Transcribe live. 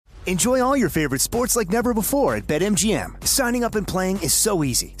Enjoy all your favorite sports like never before at BetMGM. Signing up and playing is so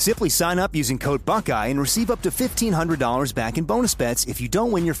easy. Simply sign up using code Buckeye and receive up to $1,500 back in bonus bets if you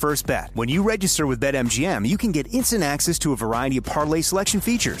don't win your first bet. When you register with BetMGM, you can get instant access to a variety of parlay selection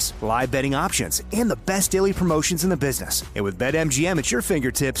features, live betting options, and the best daily promotions in the business. And with BetMGM at your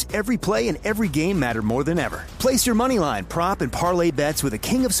fingertips, every play and every game matter more than ever. Place your moneyline, prop, and parlay bets with the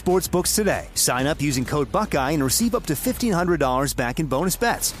king of sportsbooks today. Sign up using code Buckeye and receive up to $1,500 back in bonus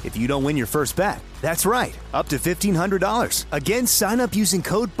bets if you don't win your first bet. That's right, up to $1,500. Again, sign up using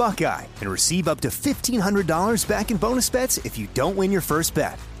code Buckeye and receive up to $1,500 back in bonus bets if you don't win your first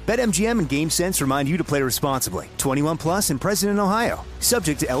bet. BetMGM and GameSense remind you to play responsibly. 21 plus and present in Ohio.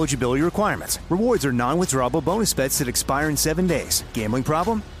 Subject to eligibility requirements. Rewards are non-withdrawable bonus bets that expire in 7 days. Gambling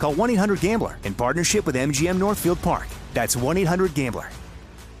problem? Call 1-800-GAMBLER in partnership with MGM Northfield Park. That's 1-800-GAMBLER.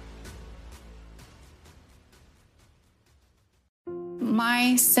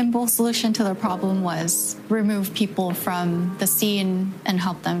 My simple solution to the problem was remove people from the scene and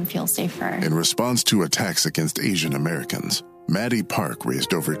help them feel safer. In response to attacks against Asian Americans, Maddie Park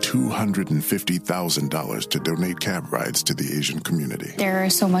raised over $250,000 to donate cab rides to the Asian community. There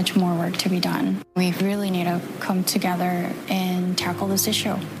is so much more work to be done. We really need to come together and tackle this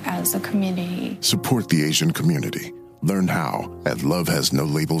issue as a community. Support the Asian community. Learn how at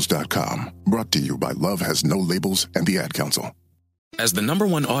lovehasnolabels.com. Brought to you by Love Has No Labels and the Ad Council. As the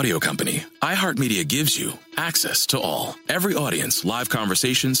 #1 audio company, iHeartMedia gives you access to all. Every audience, live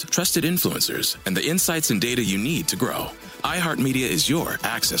conversations, trusted influencers, and the insights and data you need to grow. iHeartMedia is your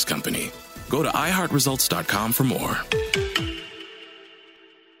access company. Go to iHeartResults.com for more.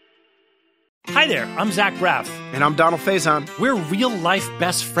 Hi there, I'm Zach Braff. And I'm Donald Faison. We're real-life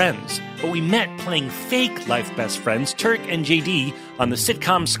best friends, but we met playing fake-life best friends, Turk and JD, on the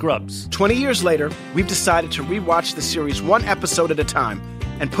sitcom Scrubs. 20 years later, we've decided to rewatch the series one episode at a time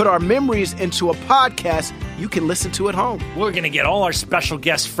and put our memories into a podcast you can listen to at home. We're going to get all our special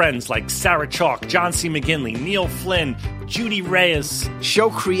guest friends like Sarah Chalk, John C. McGinley, Neil Flynn, Judy Reyes.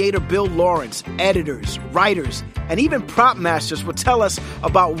 Show creator Bill Lawrence, editors, writers, and even prop masters will tell us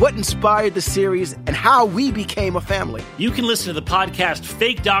about what inspired the series and how we became a family. You can listen to the podcast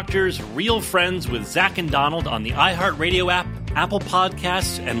Fake Doctors, Real Friends with Zach and Donald on the iHeartRadio app, Apple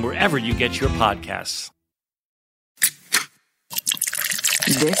Podcasts, and wherever you get your podcasts.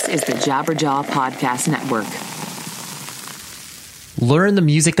 This is the Jabberjaw Podcast Network. Learn the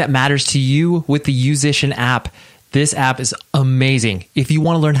music that matters to you with the Musician app. This app is amazing. If you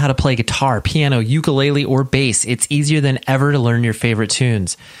want to learn how to play guitar, piano, ukulele, or bass, it's easier than ever to learn your favorite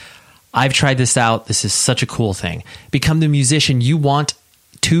tunes. I've tried this out. This is such a cool thing. Become the musician you want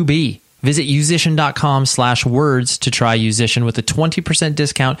to be. Visit musician.com/words to try Musician with a 20%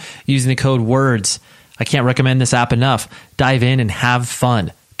 discount using the code WORDS. I can't recommend this app enough. Dive in and have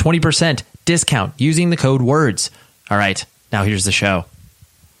fun. 20% discount using the code WORDS. All right, now here's the show.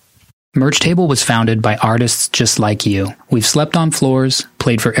 Merch Table was founded by artists just like you. We've slept on floors,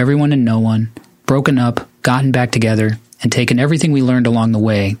 played for everyone and no one, broken up, gotten back together, and taken everything we learned along the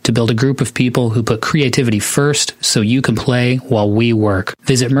way to build a group of people who put creativity first so you can play while we work.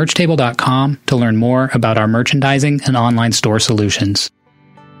 Visit merchtable.com to learn more about our merchandising and online store solutions.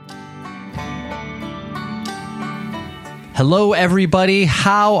 Hello, everybody.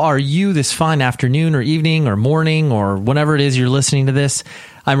 How are you this fine afternoon or evening or morning or whenever it is you're listening to this?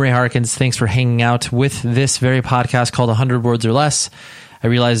 I'm Ray Harkins. Thanks for hanging out with this very podcast called 100 Words or Less. I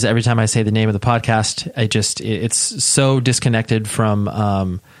realize every time I say the name of the podcast, it's so disconnected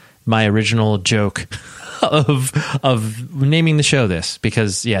from my original joke of naming the show this,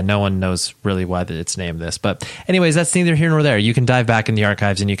 because no one knows really why it's named this. But anyways, that's neither here nor there. You can dive back in the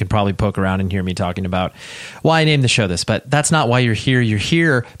archives and you can probably poke around and hear me talking about why I named the show this, but that's not why you're here. You're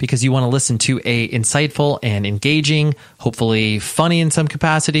here because you want to listen to a insightful and engaging, hopefully funny in some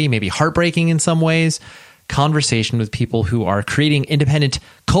capacity, maybe heartbreaking in some ways, conversation with people who are creating independent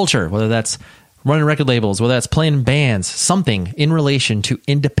culture, whether that's running record labels, whether that's playing bands, something in relation to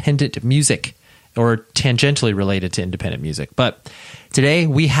independent music or tangentially related to independent music. But today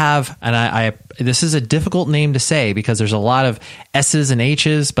we have, and I this is a difficult name to say because there's a lot of S's and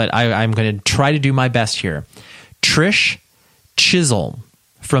H's, but I'm going to try to do my best here. Trish Chisholm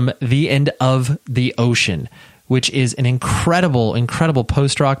from The End of the Ocean, which is an incredible, incredible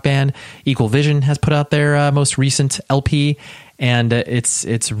post-rock band. Equal Vision has put out their most recent LP, and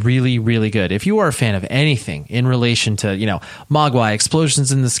it's really, really good. If you are a fan of anything in relation to, Mogwai,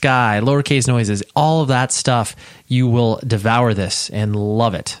 Explosions in the Sky, Lowercase Noises, all of that stuff, you will devour this and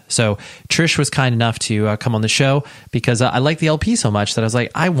love it. So Trish was kind enough to come on the show because I like the LP so much that I was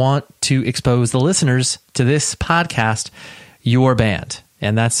like, I want to expose the listeners to this podcast, your band.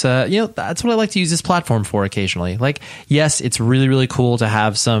 And that's that's what I like to use this platform for occasionally. Like, yes, it's really, really cool to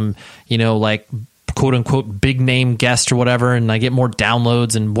have some, like quote unquote big name guest or whatever, and I get more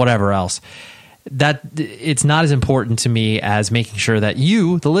downloads and whatever else. That it's not as important to me as making sure that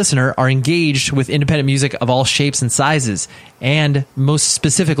you, the listener, are engaged with independent music of all shapes and sizes, and most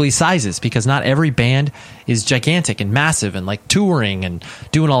specifically sizes, because not every band is gigantic and massive and like touring and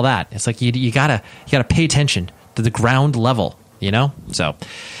doing all that. It's like you gotta pay attention to the ground level, So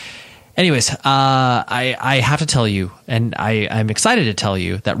anyways, I have to tell you, and I'm excited to tell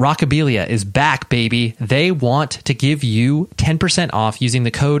you, that Rockabilia is back, baby. They want to give you 10% off using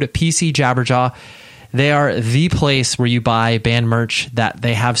the code PCJabberjaw. They are the place where you buy band merch. That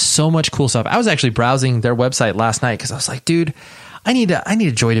they have so much cool stuff. I was actually browsing their website last night because I was like, dude, I need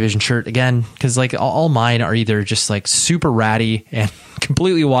a Joy Division shirt again, because like all mine are either just like super ratty and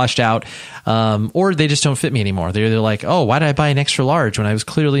completely washed out, or they just don't fit me anymore. They're like, oh, why did I buy an extra large when I was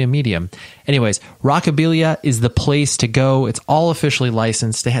clearly a medium? Anyways, Rockabilia is the place to go. It's all officially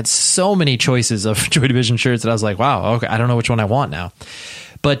licensed. They had so many choices of Joy Division shirts that I was like, wow, okay, I don't know which one I want now.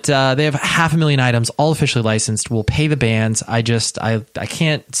 But they have 500,000 items, all officially licensed. We'll pay the bands. I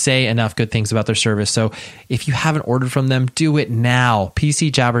can't say enough good things about their service. So if you haven't ordered from them, do it now.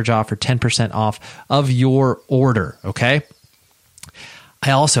 PC Jabberjaw for 10% off of your order, okay? I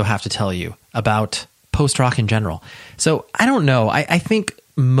also have to tell you about post-rock in general. So I don't know. I think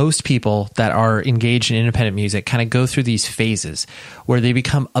most people that are engaged in independent music kind of go through these phases where they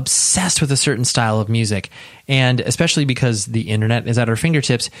become obsessed with a certain style of music. And especially because the internet is at our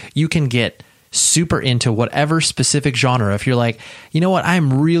fingertips, you can get super into whatever specific genre. If you're like, you know what,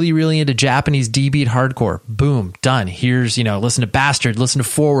 I'm really, really into Japanese D-beat hardcore. Boom, done. Here's, listen to Bastard, listen to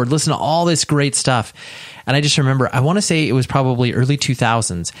Forward, listen to all this great stuff. And I just remember, I want to say it was probably early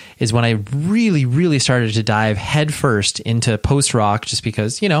 2000s is when I really, really started to dive headfirst into post-rock, just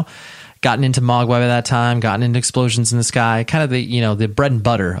because, gotten into Mogwai by that time, gotten into Explosions in the Sky, kind of the bread and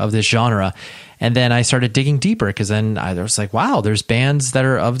butter of this genre. And then I started digging deeper, because then I was like, wow, there's bands that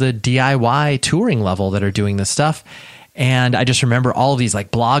are of the DIY touring level that are doing this stuff. And I just remember all of these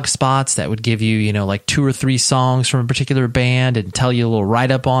like blog spots that would give you, like 2 or 3 songs from a particular band and tell you a little write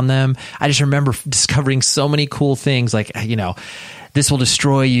up on them. I just remember discovering so many cool things like, This Will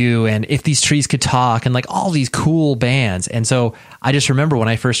Destroy You and If These Trees Could Talk, and like all these cool bands. And so I just remember when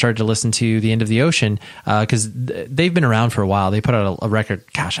I first started to listen to The End of the Ocean, because they've been around for a while. They put out a record,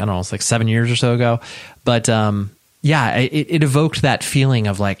 gosh, I don't know, it's like 7 years or so ago. But yeah, it evoked that feeling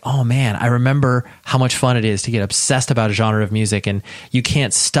of like, oh man, I remember how much fun it is to get obsessed about a genre of music, and you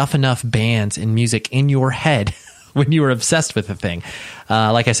can't stuff enough bands and music in your head when you were obsessed with a thing.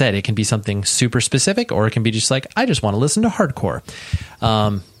 Like I said, it can be something super specific, or it can be just like, I just want to listen to hardcore.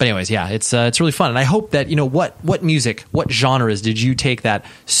 But anyways, yeah, it's really fun. And I hope that, what music, what genres did you take that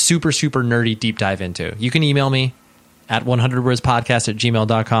super, super nerdy deep dive into? You can email me at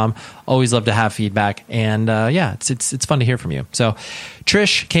 100wordspodcast@gmail.com. Always love to have feedback. And yeah, it's fun to hear from you. So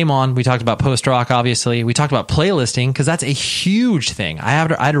Trish came on. We talked about post-rock, obviously. We talked about playlisting, because that's a huge thing. I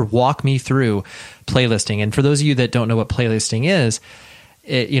had her walk me through playlisting. And for those of you that don't know what playlisting is,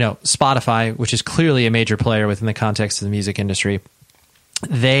 Spotify, which is clearly a major player within the context of the music industry,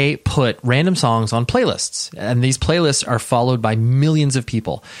 they put random songs on playlists. And these playlists are followed by millions of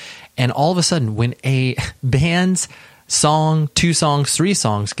people. And all of a sudden, when a band's song, 2 songs, 3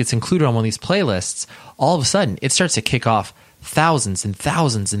 songs gets included on one of these playlists, all of a sudden it starts to kick off thousands and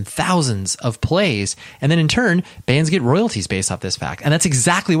thousands and thousands of plays. And then in turn, bands get royalties based off this fact. And that's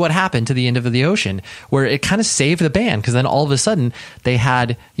exactly what happened to The End of the Ocean, where it kind of saved the band, because then all of a sudden they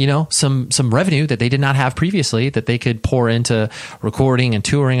had, some revenue that they did not have previously that they could pour into recording and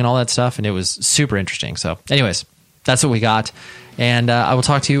touring and all that stuff. And it was super interesting. So anyways, that's what we got. And I will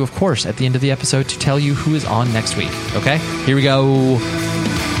talk to you, of course, at the end of the episode to tell you who is on next week. Okay, here we go.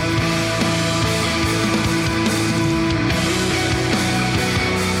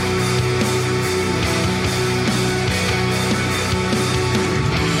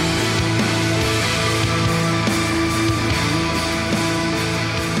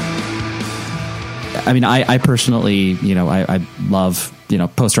 I mean, I personally, I love,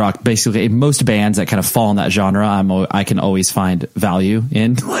 post-rock. Basically, most bands that kind of fall in that genre, I can always find value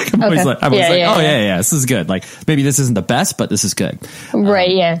in. Like, I'm always like, oh yeah, this is good. Like, maybe this isn't the best, but this is good.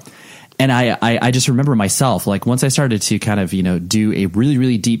 Right, yeah. And I just remember myself, like, once I started to kind of, do a really,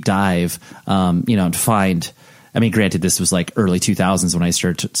 really deep dive, and find, I mean, granted, this was like early 2000s when I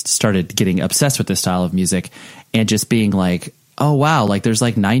started getting obsessed with this style of music, and just being like, oh wow, like there's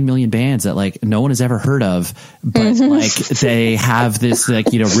like 9 million bands that like no one has ever heard of, but like they have this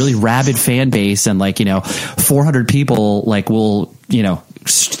like, you know, really rabid fan base, and like, you know, 400 people like will, you know,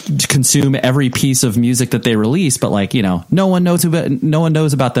 consume every piece of music that they release, but like, you know, no one knows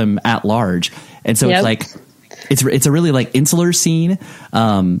about them at large. And so it's like, it's a really like insular scene.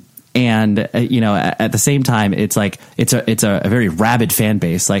 And you know, at the same time, it's like it's a very rabid fan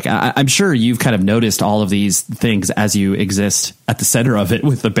base. Like I'm sure you've kind of noticed all of these things as you exist at the center of it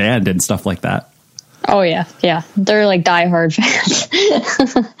with the band and stuff like that. Oh yeah, they're like diehard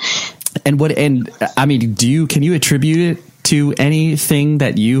fans. And I mean, can you attribute it to anything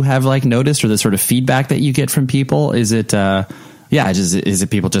that you have like noticed, or the sort of feedback that you get from people? Is it is it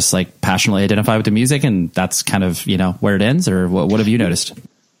people just like passionately identify with the music, and that's kind of, you know, where it ends, or what have you noticed?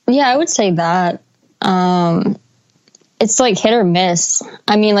 Yeah, I would say that. It's like hit or miss.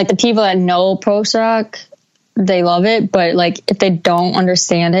 I mean, like the people that know post rock, they love it, but like if they don't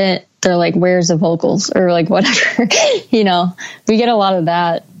understand it, they're like, where's the vocals, or like whatever. You know, we get a lot of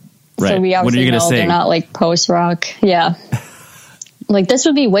that. Right. So we obviously know they're not like post rock. Yeah. Like this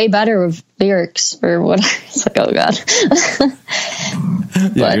would be way better with lyrics or whatever. It's like, oh God.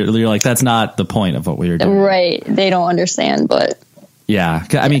 Yeah, you're like, that's not the point of what we were doing. Right. They don't understand, but. Yeah.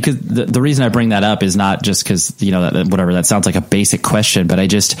 I mean, because the reason I bring that up is not just because, you know, that sounds like a basic question, but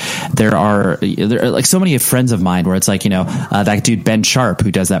there are like so many friends of mine where it's like, you know, that dude Ben Sharp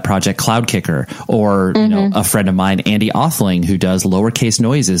who does that project Cloud Kicker, or, you know, a friend of mine, Andy Othling, who does Lowercase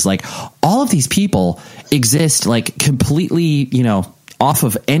Noises. Like all of these people exist like completely, you know, off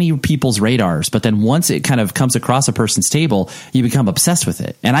of any people's radars, but then once it kind of comes across a person's table, you become obsessed with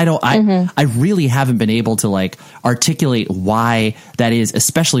it. And I really haven't been able to like articulate why that is,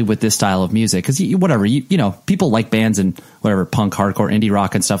 especially with this style of music. Cause you know, people like bands and whatever, punk, hardcore, indie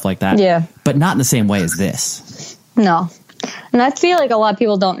rock and stuff like that. Yeah. But not in the same way as this. No. And I feel like a lot of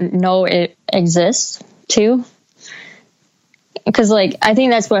people don't know it exists too. Because like I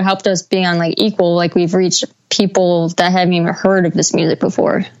think that's what helped us being on like Equal. Like we've reached people that haven't even heard of this music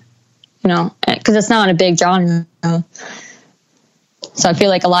before, you know, because it's not a big genre. So I feel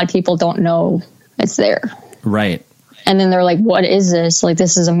like a lot of people don't know it's there. Right. And then they're like, what is this? Like,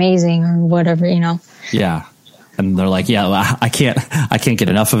 this is amazing or whatever, you know? Yeah. And they're like, yeah, I can't get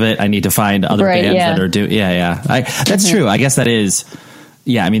enough of it. I need to find other bands that are doing. Yeah. That's true. I guess that is.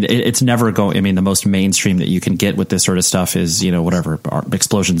 Yeah, I mean, it's never going. I mean, the most mainstream that you can get with this sort of stuff is, you know, whatever,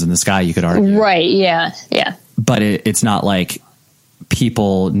 Explosions in the Sky, you could argue. Right, yeah. But it's not like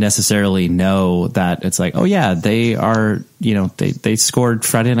people necessarily know that it's like, oh, yeah, they are, you know, they scored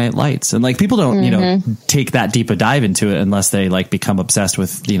Friday Night Lights. And like people don't, you know, take that deep a dive into it unless they like become obsessed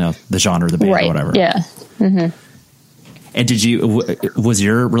with, you know, the genre of the band or whatever. Yeah. Mm-hmm. And was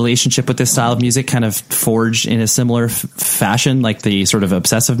your relationship with this style of music kind of forged in a similar fashion, like the sort of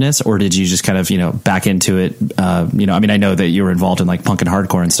obsessiveness, or did you just kind of, you know, back into it? You know, I mean, I know that you were involved in like punk and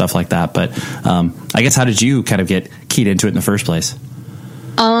hardcore and stuff like that, but I guess how did you kind of get keyed into it in the first place?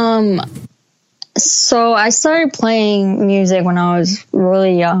 So I started playing music when I was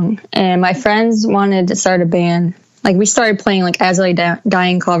really young, and my friends wanted to start a band. Like we started playing like As I Lay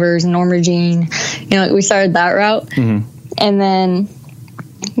Dying covers, Norma Jean, you know, like we started that route. Mm-hmm. And then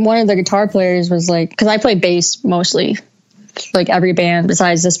one of the guitar players was like, because I play bass mostly, like every band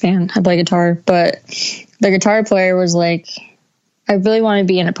besides this band, I play guitar. But the guitar player was like, I really want to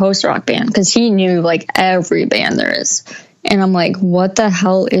be in a post rock band, because he knew like every band there is. And I'm like, what the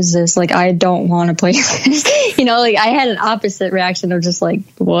hell is this? Like, I don't want to play this. You know, like I had an opposite reaction of just like,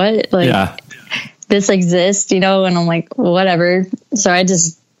 what? Like, this exists, you know? And I'm like, whatever. So I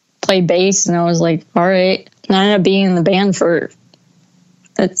just played bass, and I was like, all right. And I ended up being in the band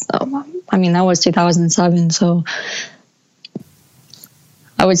that was 2007. So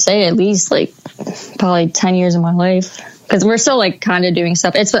I would say at least like probably 10 years of my life, because we're still like kind of doing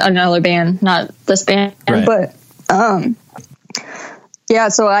stuff. It's another band, not this band, but yeah.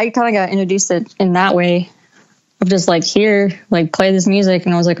 So I kind of got introduced it in that way of just like, here, like play this music.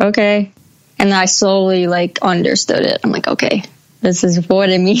 And I was like, okay. And I slowly like understood it. I'm like, okay, this is what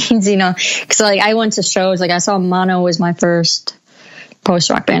it means, you know? Because like I went to shows, like I saw Mono was my first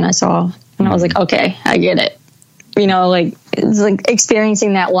post-rock band I saw. And I was like, okay, I get it. You know, like it's like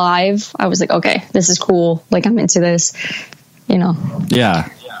experiencing that live. I was like, okay, this is cool. Like I'm into this, you know? Yeah.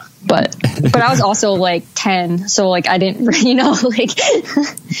 But I was also like 10, so like I didn't, you know, like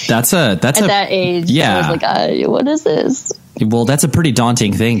that's at that age. Yeah. I was like, what is this? Well, that's a pretty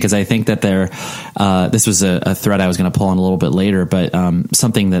daunting thing, because I think that this was a thread I was going to pull on a little bit later, but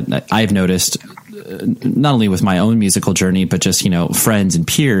something that I've noticed not only with my own musical journey, but just, you know, friends and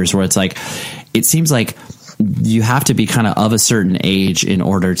peers, where it's like, it seems like you have to be kind of a certain age in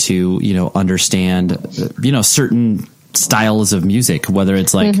order to, you know, understand, you know, certain styles of music, whether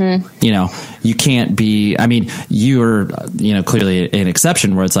it's like, you know, you can't be, I mean, you're, you know, clearly an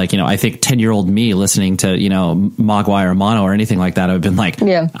exception where it's like, you know, I think 10-year-old me listening to, you know, Mogwai or Mono or anything like that, I've been like,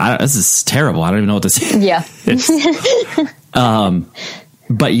 this is terrible. I don't even know what to say. Yeah.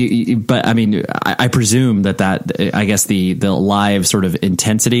 But I mean, I presume that I guess the live sort of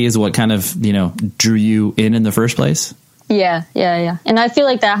intensity is what kind of, you know, drew you in the first place. Yeah. And I feel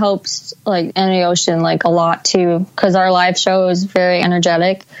like that helps like In the Ocean like a lot too, because our live show is very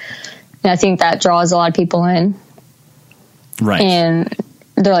energetic. And I think that draws a lot of people in. Right. And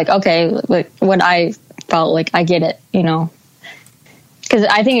they're like, okay, like what I felt like, I get it, you know, because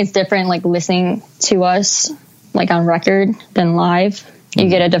I think it's different like listening to us like on record than live. You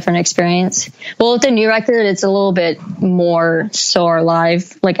get a different experience. Well, with the new record, it's a little bit more so our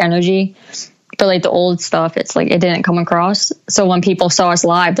live like energy. But like the old stuff, it's like it didn't come across. So when people saw us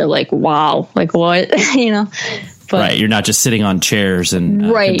live, they're like, "Wow, like what?" You know. But, right, you're not just sitting on chairs and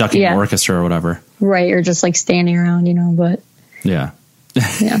conducting an orchestra or whatever. Right, you're just like standing around, you know. But yeah.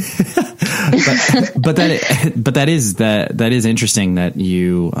 but that is interesting that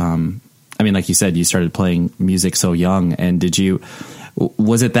you. I mean, like you said, you started playing music so young, and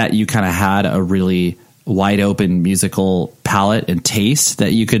was it that you kind of had a really wide open musical palette and taste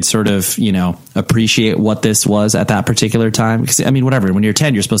that you could sort of, you know, appreciate what this was at that particular time? Because I mean, whatever, when you're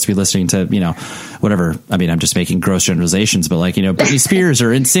 10, you're supposed to be listening to, you know, whatever. I mean, I'm just making gross generalizations, but like, you know, Britney Spears or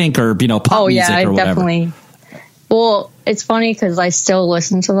NSYNC or, you know, pop music or whatever. Definitely. Well, it's funny because I still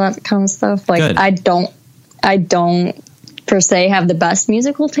listen to that kind of stuff. Like good. I don't per se have the best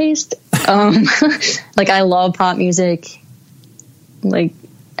musical taste. Like I love pop music. Like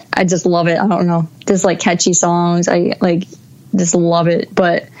I just love it. I don't know. Just like catchy songs. I like just love it.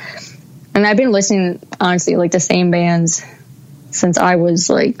 And I've been listening, honestly, like the same bands since I was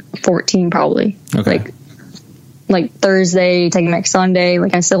like 14 probably. Okay. Like Thursday, Taking Back Sunday.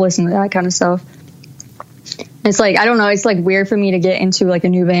 Like I still listen to that kind of stuff. It's like, I don't know. It's like weird for me to get into like a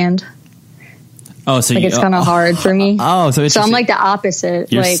new band. Oh, so like it's kind of hard for me. So I'm like the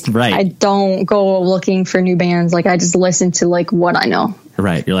opposite. You're like right. I don't go looking for new bands. Like I just listen to like what I know.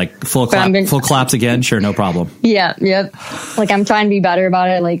 Right. You're like full claps again. Sure. No problem. Yeah. Yep. Like I'm trying to be better about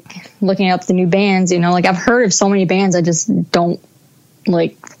it. Like looking up the new bands, you know, like I've heard of so many bands. I just don't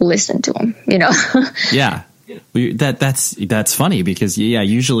like listen to them, you know? Yeah. That's funny because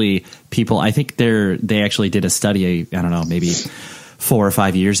usually people, I think they actually did a study, I don't know, maybe 4 or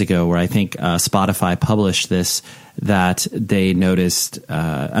 5 years ago where I think Spotify published this, that they noticed,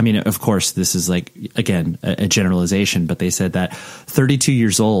 I mean, of course, this is like, again, a generalization, but they said that 32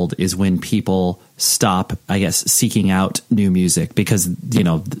 years old is when people stop, I guess, seeking out new music because, you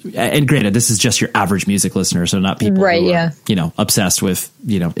know, and granted, this is just your average music listener, so not people who are, you know, obsessed with,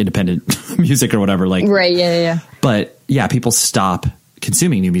 you know, independent music or whatever. Like, right, yeah. But yeah, people stop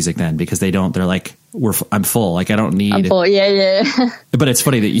consuming new music then because they're like, I'm full. Like I don't need. I'm full. Yeah. But it's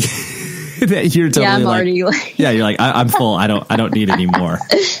funny that you're totally I'm like, already like, yeah, you're like, I'm full. I don't need any more.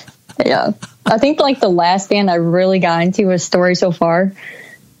 Yeah. I think like the last band I really got into was Story So Far.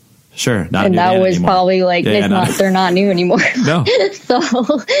 Sure. Not and that was anymore. Probably like, they're not new anymore. No. So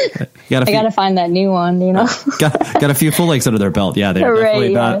I gotta find that new one, you know. got a few full legs under their belt. Yeah. They're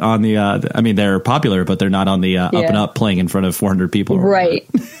definitely not on the, I mean, they're popular, but they're not on the up and up playing in front of 400 people. Right.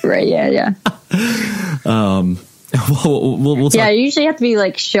 Yeah. We'll talk. Yeah, you usually have to be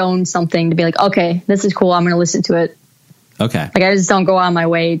like shown something to be like, okay, this is cool. I'm going to listen to it. Okay. Like I just don't go on my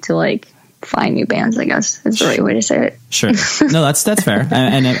way to like find new bands, I guess is the right way to say it. Sure. No, that's fair.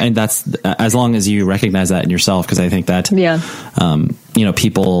 And that's as long as you recognize that in yourself. Cause I think that, you know,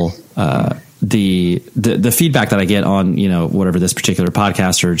 people, the feedback that I get on, you know, whatever this particular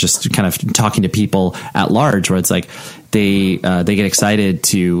podcast or just kind of talking to people at large where it's like, they get excited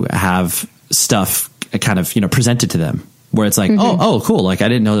to have stuff kind of, you know, presented to them where it's like, oh, cool. Like I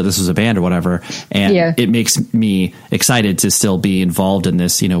didn't know that this was a band or whatever. And it makes me excited to still be involved in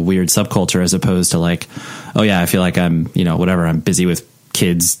this, you know, weird subculture as opposed to like, oh yeah, I feel like I'm, you know, whatever. I'm busy with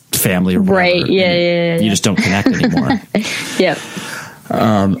kids, family or whatever. Right. Yeah. You just don't connect anymore. Yeah.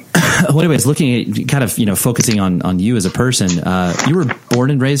 Well, anyways, looking at kind of, you know, focusing on you as a person, you were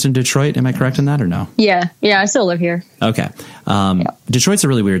born and raised in Detroit. Am I correct in that or no? Yeah. I still live here. Okay. Detroit's a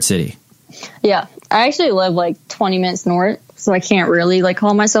really weird city. Yeah. I actually live like 20 minutes north, so I can't really like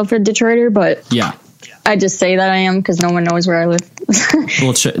call myself a Detroiter, but yeah, I just say that I am because no one knows where I live.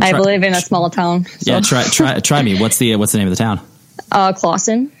 Well, I live in a small town. So. Yeah, try me. What's the name of the town?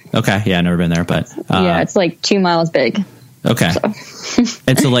 Clawson. Okay, yeah, I've never been there, but yeah, it's like 2 miles big. Okay.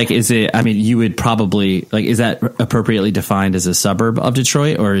 And so like, is it, I mean, you would probably like, is that appropriately defined as a suburb of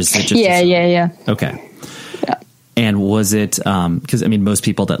Detroit, or is it just? Yeah. Okay. Yeah. And was it, cause I mean, most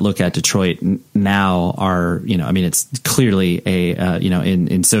people that look at Detroit now are, you know, I mean, it's clearly a, you know, in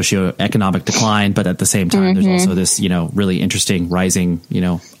socioeconomic decline, but at the same time, there's also this, you know, really interesting rising, you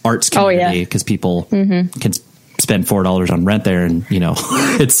know, arts community, because people can spend $4 on rent there, and you know,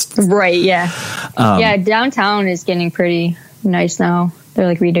 it's right. Yeah. Downtown is getting pretty nice now. They're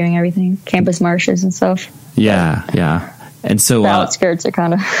like redoing everything, campus marshes and stuff. Yeah. And so the outskirts are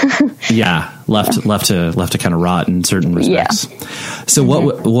kind of left to kind of rot in certain respects. Yeah. So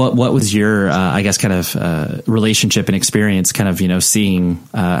what was your I guess kind of relationship and experience, kind of, you know, seeing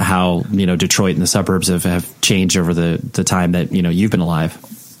how, you know, Detroit and the suburbs have changed over the time that, you know, you've been alive?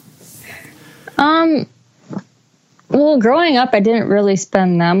 Well, growing up, I didn't really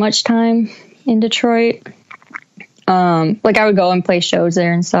spend that much time in Detroit. Like I would go and play shows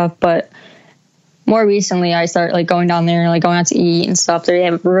there and stuff, but more recently I started like going down there, like going out to eat and stuff. They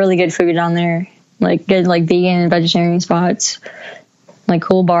have really good food down there, like good, like vegan and vegetarian spots, like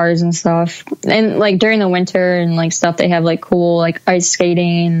cool bars and stuff. And like during the winter and like stuff, they have like cool, like ice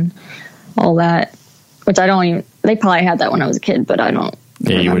skating and all that, which I don't even, they probably had that when I was a kid, but I don't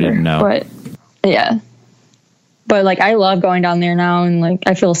remember. You wouldn't know. But yeah. But like, I love going down there now, and like,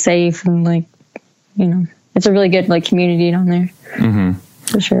 I feel safe, and like, you know, it's a really good like community down there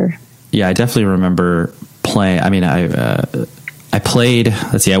for sure. Yeah, I definitely remember playing. I mean, I played.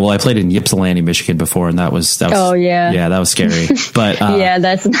 Let's see. I played in Ypsilanti, Michigan before, and that was. Oh yeah. Yeah, that was scary. But yeah,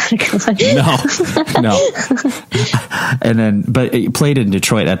 that's not a good one. No. And then, but you played in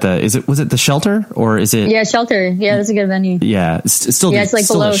Detroit at was it the Shelter, or is it? Yeah, Shelter. Yeah, that's a good venue. Yeah, still. Yeah, it's like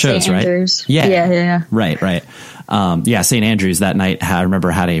below shows, St. Andrews. Right? Yeah. Right. Yeah, St. Andrews that night, I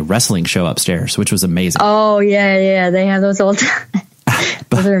remember, had a wrestling show upstairs, which was amazing. Oh yeah, they have those all the time.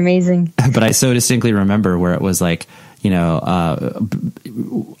 Those are amazing. But I so distinctly remember where it was like, you know,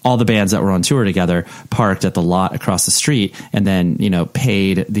 all the bands that were on tour together parked at the lot across the street, and then, you know,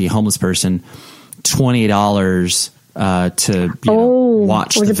 paid the homeless person $20 to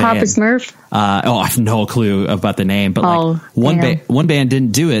watch was the it van. Papa Smurf? I have no clue about the name, but like one band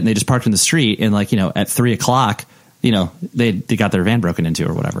didn't do it, and they just parked in the street, and like, you know, at 3:00, you know, they got their van broken into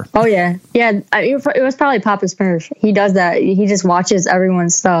or whatever. Oh yeah. It was probably Papa Smurf. He does that. He just watches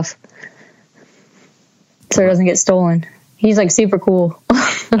everyone's stuff, so it doesn't get stolen. He's like super cool.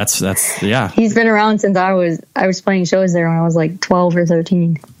 That's yeah. He's been around since I was playing shows there when I was like 12 or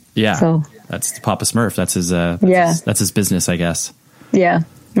 13. Yeah. So that's Papa Smurf. That's his that's his business, I guess. Yeah.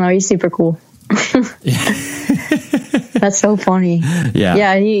 No, he's super cool. That's so funny.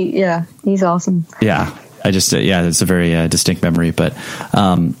 Yeah. He's awesome. Yeah. It's a very distinct memory. But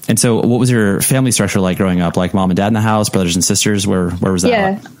and so what was your family structure like growing up? Like mom and dad in the house, brothers and sisters? Where was that?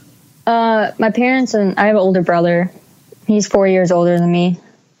 Yeah. My parents, and I have an older brother. He's 4 years older than me.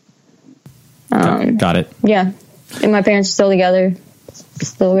 Got it. Yeah. And my parents are still together,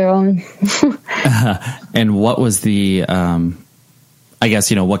 still going. And what was the, I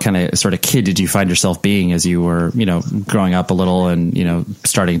guess, you know, what kind of sort of kid did you find yourself being as you were, you know, growing up a little and, you know,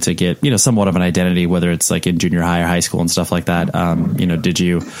 starting to get, you know, somewhat of an identity, whether it's like in junior high or high school and stuff like that? You know,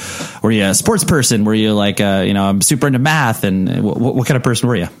 were you a sports person? Were you like, you know, I'm super into math? And what kind of person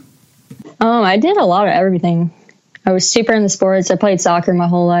were you? I did a lot of everything. I was super into sports. I played soccer my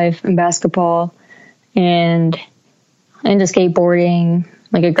whole life, and basketball, and into skateboarding,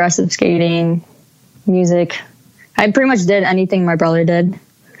 like aggressive skating, music. I pretty much did anything my brother did.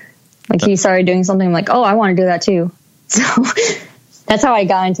 Like he started doing something, I'm like, oh, I want to do that too. So that's how I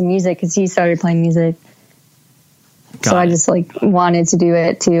got into music, because he started playing music. I just like wanted to do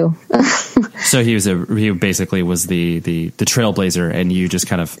it too. So he basically was the trailblazer, and you just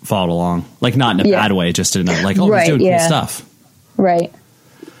kind of followed along, like not in a bad way, just in a like, oh, he's doing cool stuff. Right.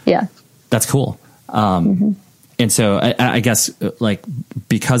 Yeah. That's cool. And so I guess like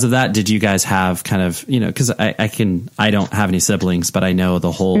because of that, did you guys have kind of, you know, because I don't have any siblings, but I know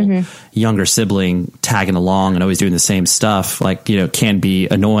the whole younger sibling tagging along and always doing the same stuff, like, you know, can be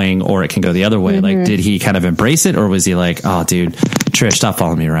annoying, or it can go the other way. Like, did he kind of embrace it, or was he like, oh, dude, Trish, stop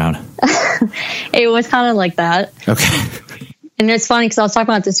following me around? It was kind of like that. Okay. And it's funny because I was talking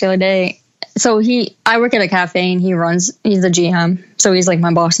about this the other day. So I work at a cafe, and he's the GM. So he's like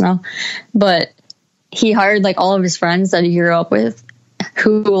my boss now, but he hired like all of his friends that he grew up with,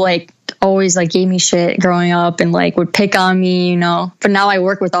 who like always like gave me shit growing up and like would pick on me, you know, but now I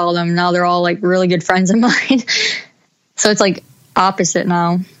work with all of them. Now they're all like really good friends of mine. So it's like opposite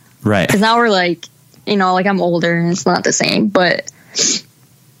now. Right. Cause now we're like, you know, like I'm older and it's not the same, but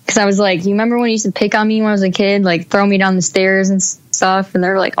Because I was like, you remember when you used to pick on me when I was a kid, like throw me down the stairs and stuff? And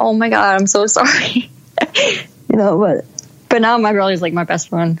they're like, oh my God, I'm so sorry. But now my brother's like my best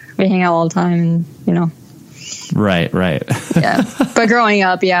friend. We hang out all the time, and Right. Yeah. But growing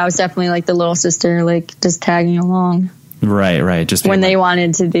up, I was definitely like the little sister, like just tagging along. Right. Just when they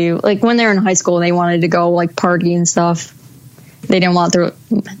wanted to do, like when they were in high school, they wanted to go like party and stuff. They didn't want their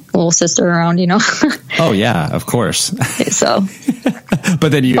little sister around, Oh yeah, of course. So,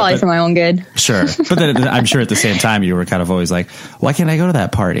 but then probably for my own good. Sure. But then I'm sure at the same time you were kind of always like, why can't I go to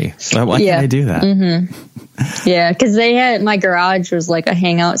that party? Why can't I do that? Mm-hmm. Yeah. Cause my garage was like a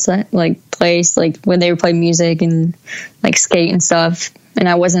hangout place, like when they would play music and like skate and stuff. And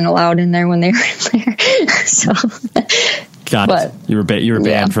I wasn't allowed in there when they were in there. So got it. You were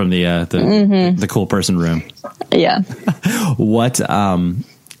banned from the cool person room. Yeah. What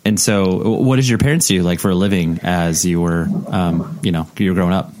and so what did your parents do like for a living as you were you were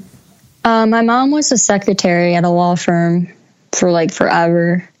growing up? My mom was a secretary at a law firm for like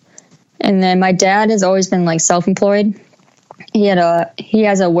forever. And then my dad has always been like self-employed. He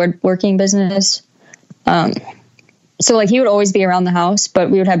has a woodworking business. So like he would always be around the house, but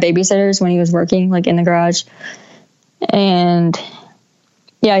we would have babysitters when he was working like in the garage. And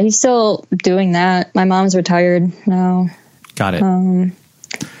yeah, he's still doing that. My mom's retired now. Got it. And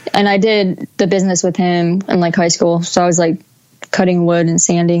I did the business with him in like high school. So I was like cutting wood and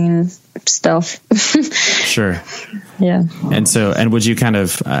sanding and stuff. Sure. Yeah. And would you kind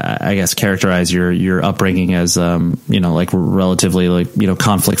of, I guess, characterize your upbringing as, like relatively like,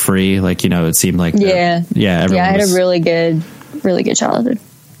 conflict free? Like, it seemed like, I had a really good childhood.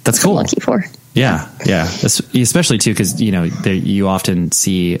 That's cool. I'm lucky for. Yeah. Especially too, because, you often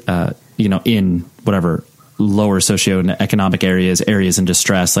see, in whatever lower socioeconomic areas in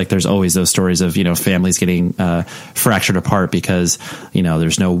distress, like there's always those stories of, families getting fractured apart because,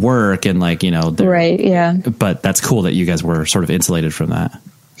 there's no work and like, right. Yeah. But that's cool that you guys were sort of insulated from that.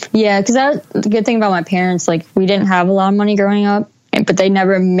 Yeah. Cause that's the good thing about my parents. Like we didn't have a lot of money growing up, but they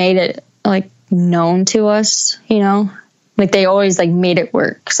never made it like known to us, like they always like made it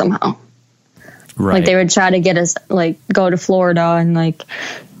work somehow. Right. Like they would try to get us like go to Florida and like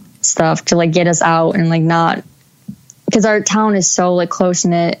stuff to like get us out and like not, because our town is so like close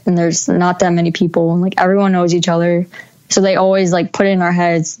knit and there's not that many people and like everyone knows each other. So they always like put in our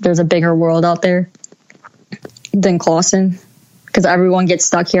heads there's a bigger world out there than Clawson, because everyone gets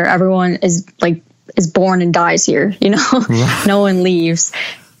stuck here. Everyone is born and dies here, Right. No one leaves.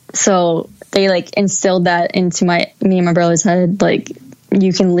 So they like instilled that into me and my brother's head, like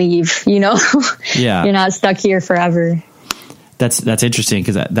you can leave, Yeah. You're not stuck here forever. That's interesting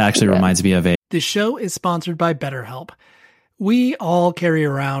because that actually reminds me of This show is sponsored by BetterHelp. We all carry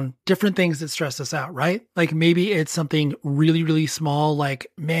around different things that stress us out, right? Like maybe it's something really, really small, like,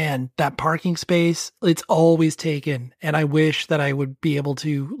 man, that parking space, it's always taken. And I wish that I would be able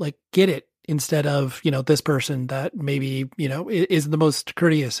to like get it instead of, this person that maybe, isn't the most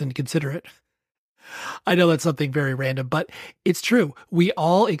courteous and considerate. I know that's something very random, but it's true. We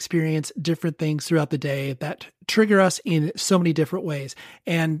all experience different things throughout the day that trigger us in so many different ways.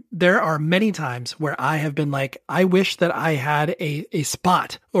 And there are many times where I have been like, I wish that I had a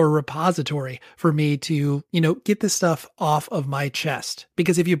spot or a repository for me to, get this stuff off of my chest.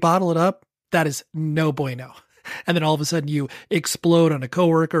 Because if you bottle it up, that is no bueno. And then all of a sudden you explode on a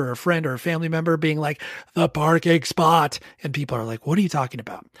coworker or a friend or a family member being like, the parking spot. And people are like, what are you talking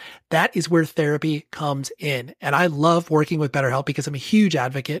about? That is where therapy comes in. And I love working with BetterHelp because I'm a huge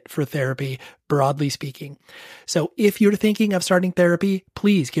advocate for therapy, broadly speaking. So if you're thinking of starting therapy,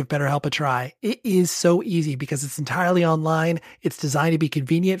 please give BetterHelp a try. It is so easy because it's entirely online. It's designed to be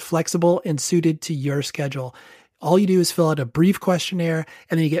convenient, flexible, and suited to your schedule. All you do is fill out a brief questionnaire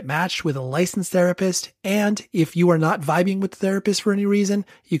and then you get matched with a licensed therapist. And if you are not vibing with the therapist for any reason,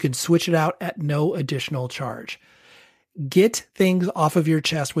 you can switch it out at no additional charge. Get things off of your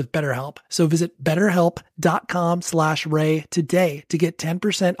chest with BetterHelp. So visit betterhelp.com/Ray today to get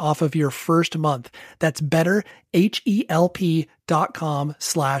 10% off of your first month. That's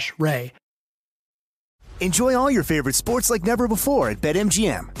betterhelp.com/Ray. Enjoy all your favorite sports like never before at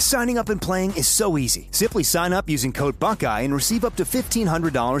BetMGM. Signing up and playing is so easy. Simply sign up using code Buckeye and receive up to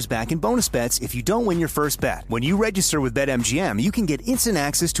 $1,500 back in bonus bets if you don't win your first bet. When you register with BetMGM, you can get instant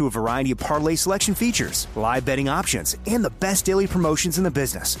access to a variety of parlay selection features, live betting options, and the best daily promotions in the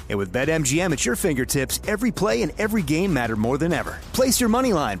business. And with BetMGM at your fingertips, every play and every game matter more than ever. Place your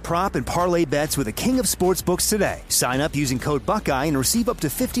moneyline, prop, and parlay bets with the king of sportsbooks today. Sign up using code Buckeye and receive up to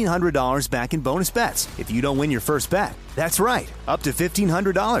 $1,500 back in bonus bets. If if you don't win your first bet. That's right, up to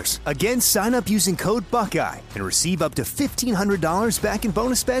 $1,500. Again, sign up using code Buckeye and receive up to $1,500 back in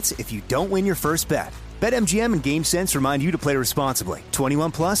bonus bets if you don't win your first bet. BetMGM and GameSense remind you to play responsibly.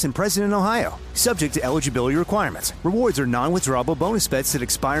 21 plus and present in Ohio. Subject to eligibility requirements. Rewards are non-withdrawable bonus bets that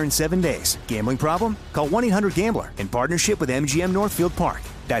expire in 7 days. Gambling problem? Call 1-800-GAMBLER in partnership with MGM Northfield Park.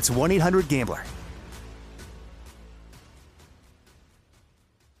 That's 1-800-GAMBLER.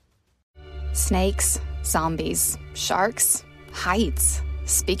 Snakes, zombies, sharks, heights,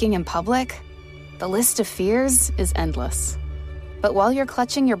 speaking in public. The list of fears is endless. But while you're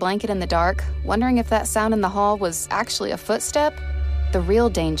clutching your blanket in the dark, wondering if that sound in the hall was actually a footstep, the real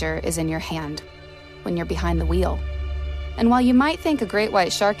danger is in your hand, when you're behind the wheel. And while you might think a great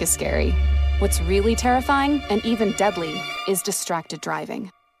white shark is scary, what's really terrifying and even deadly is distracted driving.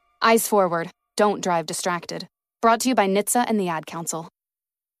 Eyes forward, don't drive distracted. Brought to you by NHTSA and the Ad Council.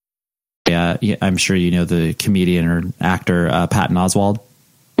 Yeah, I'm sure you know the comedian or actor Patton Oswalt.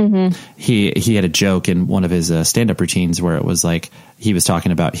 Mm-hmm. He had a joke in one of his stand-up routines where it was like he was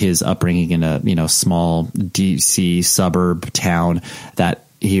talking about his upbringing in a small DC suburb town that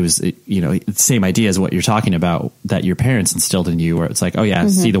he was the same idea as what you're talking about that your parents instilled in you, where it's like, oh yeah,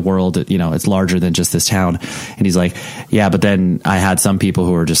 see the world, it's larger than just this town. And he's like, yeah, but then I had some people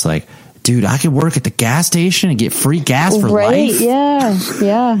who were just like, dude, I could work at the gas station and get free gas for life. Yeah.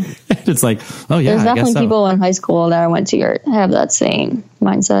 It's like, oh yeah, there's definitely I guess so. people in high school that I went to have that same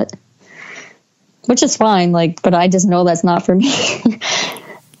mindset, which is fine. But I just know that's not for me.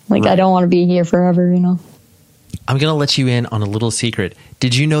 Right. I don't want to be here forever, I'm going to let you in on a little secret.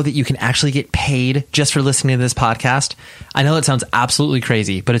 Did you know that you can actually get paid just for listening to this podcast? I know it sounds absolutely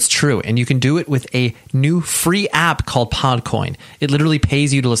crazy, but it's true. And you can do it with a new free app called Podcoin. It literally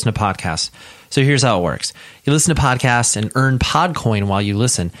pays you to listen to podcasts. So here's how it works. You listen to podcasts and earn Podcoin while you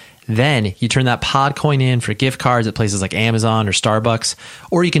listen. Then you turn that Podcoin in for gift cards at places like Amazon or Starbucks,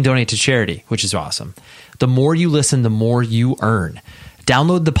 or you can donate to charity, which is awesome. The more you listen, the more you earn.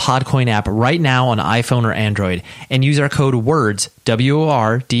 Download the Podcoin app right now on iPhone or Android and use our code WORDS,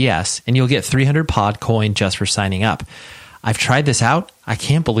 WORDS, and you'll get 300 Podcoin just for signing up. I've tried this out. I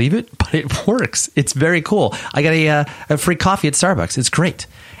can't believe it, but it works. It's very cool. I got a free coffee at Starbucks. It's great.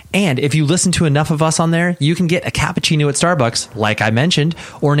 And if you listen to enough of us on there, you can get a cappuccino at Starbucks, like I mentioned,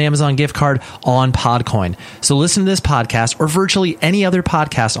 or an Amazon gift card on Podcoin. So listen to this podcast or virtually any other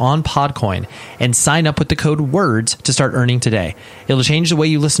podcast on Podcoin and sign up with the code WORDS to start earning today. It'll change the way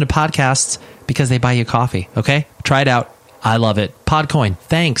you listen to podcasts because they buy you coffee, okay? Try it out. I love it. Podcoin,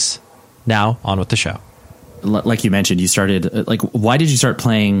 thanks. Now, on with the show. Like you mentioned, you started, why did you start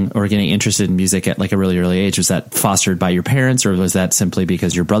playing or getting interested in music at a really early age? Was that fostered by your parents, or was that simply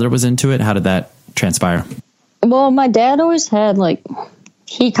because your brother was into it? How did that transpire? Well, my dad always had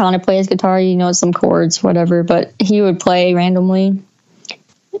he kind of plays guitar, some chords, whatever, but he would play randomly.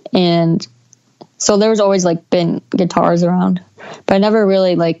 And so there was always been guitars around, but I never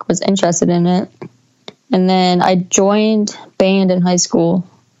really was interested in it. And then I joined band in high school.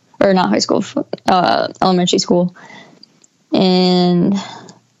 Or not high school, elementary school. And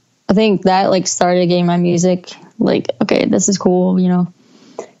I think that started getting my music okay, this is cool,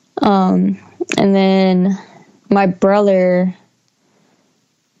 And then my brother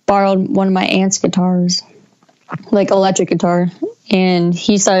borrowed one of my aunt's guitars, electric guitar, and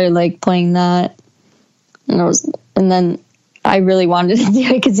he started playing that. And then I really wanted to do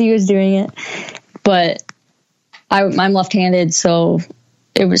it because he was doing it, but I'm left-handed, so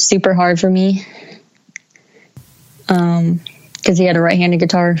it was super hard for me because he had a right-handed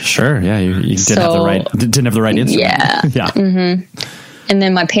guitar. Sure, yeah, you didn't have the right instrument. Yeah, yeah. Mm-hmm. And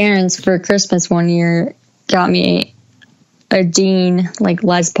then my parents for Christmas one year got me a Dean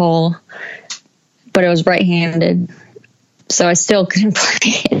Les Paul, but it was right-handed, so I still couldn't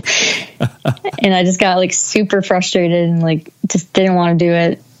play it. And I just got super frustrated and just didn't want to do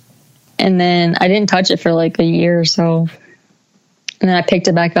it. And then I didn't touch it for a year or so. And then I picked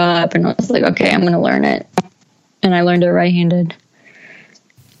it back up and I was okay, I'm going to learn it. And I learned it right-handed.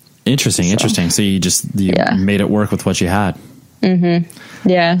 Interesting. So you made it work with what you had. Mm-hmm.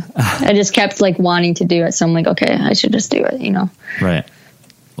 Yeah. I just kept wanting to do it. So I'm okay, I should just do it, Right.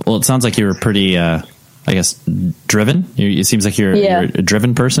 Well, it sounds like you were pretty, driven. It seems like you're a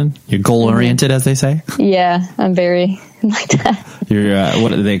driven person. You're goal-oriented, as they say. Yeah, I'm very like that. You're, what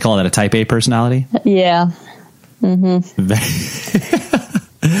do they call that, a type A personality? Yeah. Mm-hmm.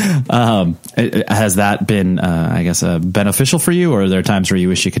 Has that been, beneficial for you, or are there times where you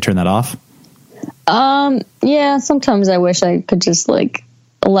wish you could turn that off? Yeah, sometimes I wish I could just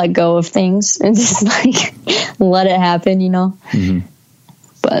let go of things and just let it happen, Mm-hmm.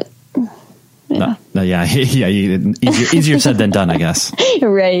 But Easier said than done, I guess.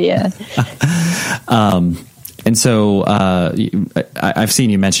 Right. Yeah. And so, I've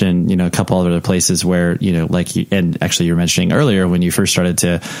seen you mention, a couple other places where, and actually you were mentioning earlier when you first started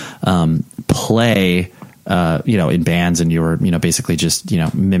to, play, in bands, and you were, basically just,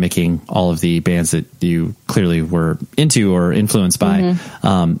 mimicking all of the bands that you clearly were into or influenced by.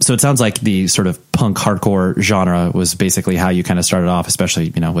 So it sounds like the sort of punk hardcore genre was basically how you kind of started off, especially,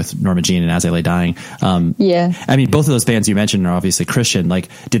 with Norma Jean and As I Lay Dying. Yeah. I mean, both of those bands you mentioned are obviously Christian. Like,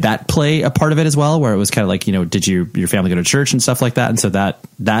 did that play a part of it as well, where it was kind of like, did your family go to church and stuff like that? And so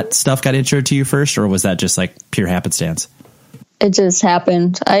that stuff got intro to you first, or was that just like pure happenstance? It just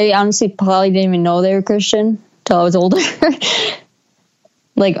happened. I honestly probably didn't even know they were Christian till I was older.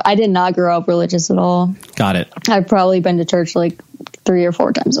 Like, I did not grow up religious at all. Got it. I've probably been to church like 3 or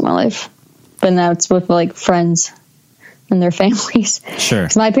 4 times in my life, but that's with like friends and their families. Sure.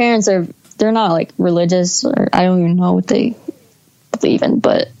 Because my parents they're not like religious, or I don't even know what they believe in,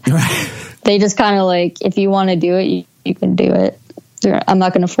 but they just kind of like, if you want to do it, you can do it. I'm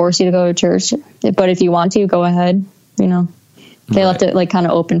not going to force you to go to church, but if you want to, go ahead. They left it like kind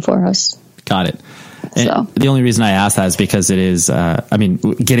of open for us. Got it. So. The only reason I ask that is because it is,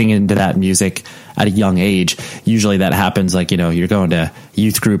 getting into that music at a young age, usually that happens like, you're going to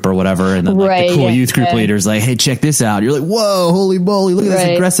youth group or whatever, and then like the cool youth group leader's like, hey, check this out. You're like, whoa, holy moly, look at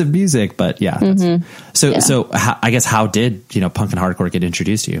this aggressive music. But so I guess how did, punk and hardcore get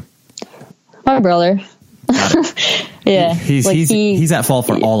introduced to you? My brother. Yeah. He's at fault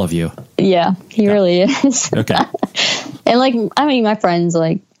for all of you. Yeah, he really is. Okay. And like, my friends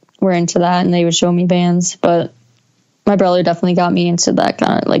like were into that, and they would show me bands, but my brother definitely got me into that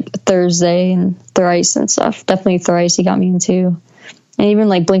kind of like Thursday and Thrice and stuff. Definitely Thrice he got me into, and even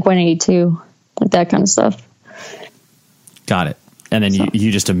like Blink-182, like that kind of stuff. Got it. And then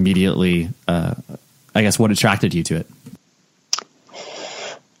you just immediately, I guess, what attracted you to it?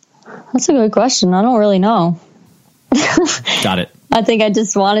 That's a good question. I don't really know. Got it. I think I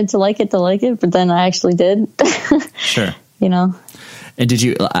just wanted to like it, but then I actually did. Sure. And did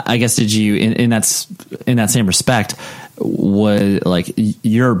you in that same respect, was like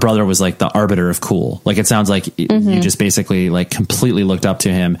your brother was like the arbiter of cool? Like, it sounds like you just basically like completely looked up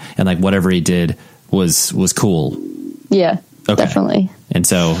to him, and like whatever he did was cool. Yeah, definitely. And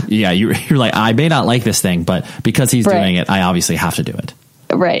so, you're like, I may not like this thing, but because he's doing it, I obviously have to do it.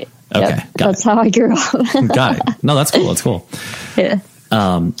 Right. Okay. Yep. That's how I grew up. Got it. No, that's cool. That's cool. Yeah.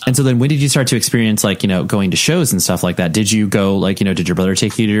 And so then when did you start to experience like, going to shows and stuff like that? Did you go like, did your brother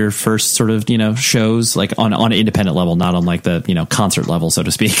take you to your first sort of, shows like on an independent level, not on like the, concert level, so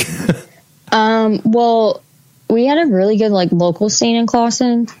to speak? Well, we had a really good like local scene in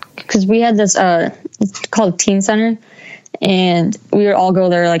Clawson, because we had this, it's called Teen Center, and we would all go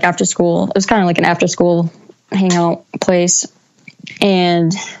there like after school. It was kind of like an after school hangout place.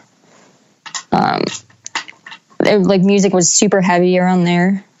 And, like music was super heavy around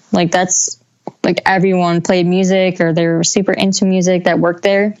there. Like that's like everyone played music, or they were super into music that worked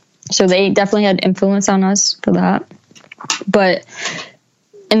there. So they definitely had influence on us for that.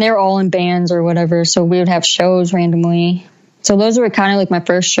 And they were all in bands or whatever. So we would have shows randomly. So those were kind of like my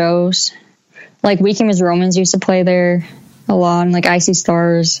first shows. Like Weekend Was Romans used to play there a lot, and like Icy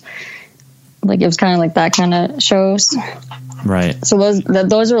Stars. Like it was kind of like that kind of shows. Right. So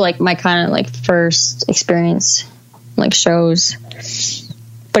those were like my kind of like first experience, like shows.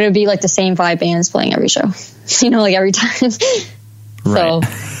 But it would be like the same 5 bands playing every show, like every time. Right. So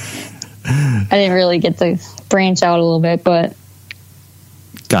I didn't really get to branch out a little bit, but.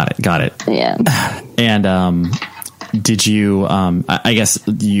 Got it. Yeah. And did you, I guess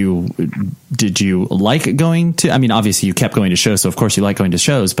did you like going to, I mean, obviously you kept going to shows, so of course you like going to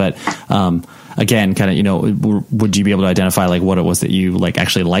shows, but again, kind of, would you be able to identify like what it was that you like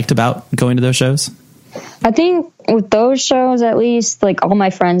actually liked about going to those shows? I think with those shows, at least, like all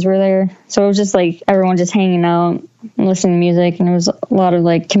my friends were there. So it was just like everyone just hanging out and listening to music, and there was a lot of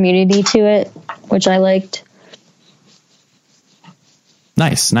like community to it, which I liked.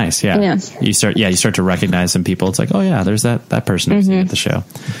 Nice. Yeah. You start to recognize some people. It's like, oh yeah, there's that person who's at the show.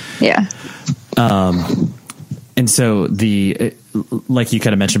 Yeah. And so like you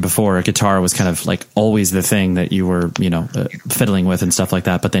kind of mentioned before, guitar was kind of like always the thing that you were, fiddling with and stuff like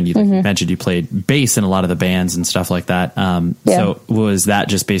that. But then you mentioned you played bass in a lot of the bands and stuff like that. So was that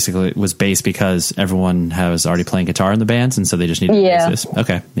just basically bass because everyone was already playing guitar in the bands, and so they just needed a bassist?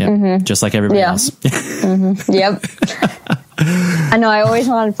 Okay. Yeah. Just like everybody else. Yep. I know. I always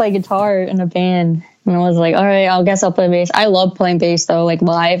wanted to play guitar in a band, and I was like, all right, I guess I'll play bass. I love playing bass though, like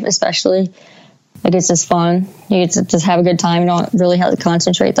live especially. Like, it's just fun. You get to just have a good time. You don't really have to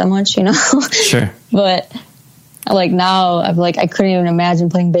concentrate that much, you know? Sure. But like now, I couldn't even imagine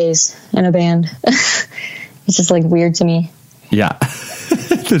playing bass in a band. It's just like weird to me. Yeah.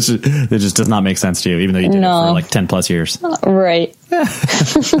 It just does not make sense to you, even though you did it for like 10 plus years. Right.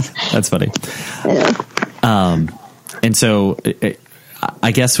 That's funny. Yeah. And so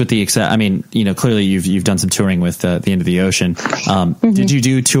I guess with the, I mean, you know, clearly you've done some touring with the End of the Ocean. Did you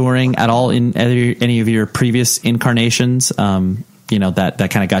do touring at all in any of your previous incarnations? You know, that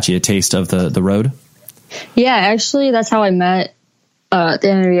kind of got you a taste of the road? Yeah, actually, that's how I met the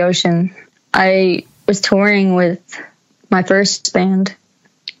End of the Ocean. I was touring with my first band,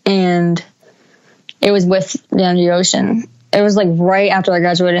 and it was with the End of the Ocean. It was like right after I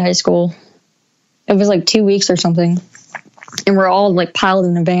graduated high school. It was like 2 weeks or something. And we're all like piled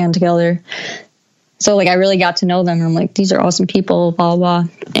in a van together. So like I really got to know them. I'm like, these are awesome people, blah, blah.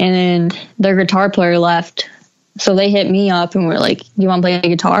 And then their guitar player left. So they hit me up and were like, you want to play a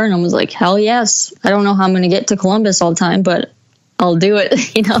guitar? And I was like, hell yes. I don't know how I'm going to get to Columbus all the time, but I'll do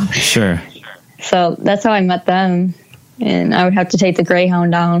it, you know? Sure. So that's how I met them. And I would have to take the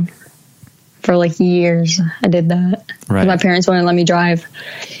Greyhound down for like years. I did that. Right. My parents wouldn't let me drive.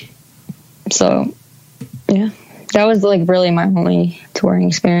 So, yeah. That was like really my only touring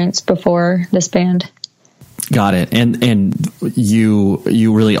experience before this band. Got it. And you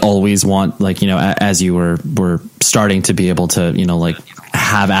really always want, like, you know, as you were starting to be able to, you know, like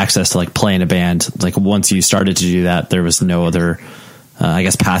have access to like play in a band, like once you started to do that, there was no other, I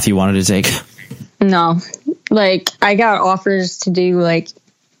guess, path you wanted to take? No, like I got offers to do like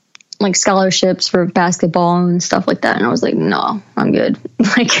scholarships for basketball and stuff like that. And I was like, no, I'm good.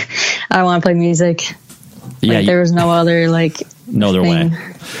 Like, I don't want to play music. Yeah, like, there was no other no other thing. way.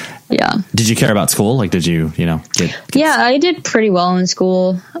 Yeah. Did you care about school? Like, did you get Yeah, I did pretty well in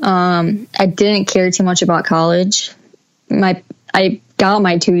school. I didn't care too much about college. I got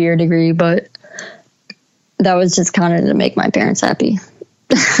my 2-year degree, but that was just kind of to make my parents happy.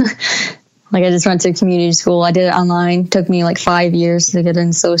 Like, I just went to community school. I did it online. It took me like 5 years to get an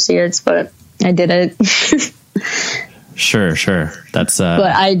associate's, but I did it. Sure. That's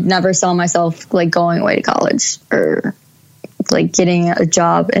but I never saw myself like going away to college or like getting a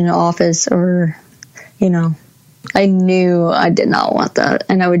job in an office, or, you know, I knew I did not want that,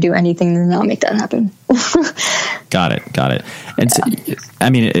 and I would do anything to not make that happen. Got it. And so,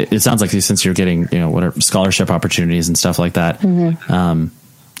 I mean, it sounds like since you're getting, you know, whatever scholarship opportunities and stuff like that,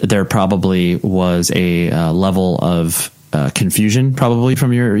 there probably was a level of confusion probably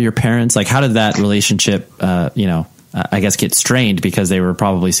from your parents. Like, how did that relationship, you know, I guess get strained, because they were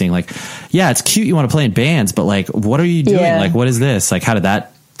probably seeing like, yeah, it's cute you want to play in bands, but like, what are you doing? Yeah. Like, what is this? Like, how did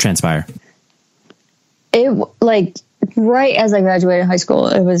that transpire? It, like, right as I graduated high school,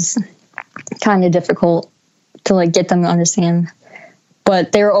 it was kind of difficult to like get them to understand,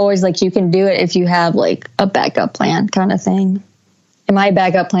 but they were always like, you can do it if you have like a backup plan kind of thing. And my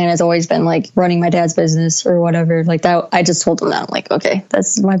backup plan has always been like running my dad's business or whatever like that. I just told them that, I'm like, okay,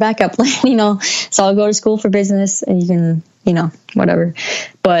 that's my backup plan, you know, so I'll go to school for business and you can, you know, whatever.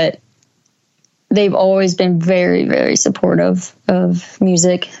 But they've always been very, very supportive of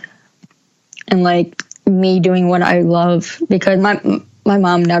music and like me doing what I love, because my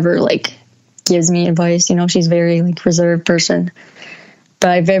mom never like gives me advice, you know, she's very like reserved person.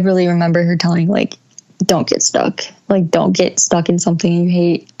 But I vividly remember her telling like, don't get stuck. Like, don't get stuck in something you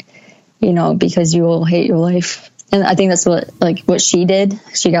hate, you know, because you will hate your life. And I think that's what she did.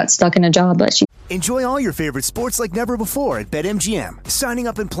 She got stuck in a job that she... Enjoy all your favorite sports like never before at BetMGM. Signing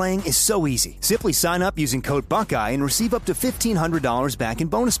up and playing is so easy. Simply sign up using code Buckeye and receive up to $1,500 back in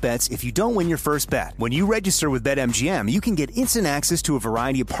bonus bets if you don't win your first bet. When you register with BetMGM, you can get instant access to a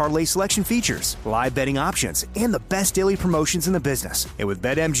variety of parlay selection features, live betting options, and the best daily promotions in the business. And with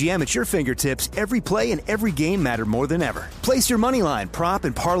BetMGM at your fingertips, every play and every game matter more than ever. Place your moneyline, prop,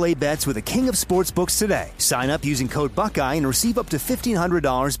 and parlay bets with the king of sportsbooks today. Sign up using code Buckeye and receive up to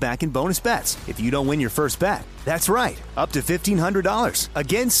 $1,500 back in bonus bets if you don't win your first bet. That's right, up to $1,500.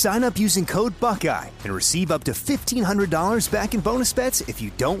 Again, sign up using code Buckeye and receive up to $1,500 back in bonus bets if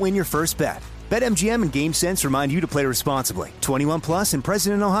you don't win your first bet. BetMGM and GameSense remind you to play responsibly. 21 plus and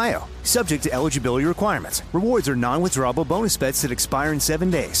present in Ohio. Subject to eligibility requirements. Rewards are non-withdrawable bonus bets that expire in 7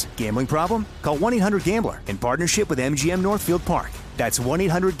 days. Gambling problem? Call 1-800-GAMBLER in partnership with MGM Northfield Park. That's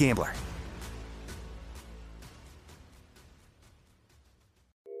 1-800-GAMBLER.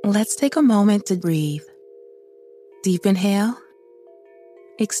 Let's take a moment to breathe. Deep inhale.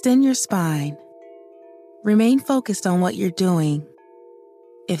 Extend your spine. Remain focused on what you're doing.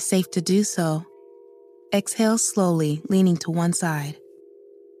 If safe to do so, exhale slowly, leaning to one side.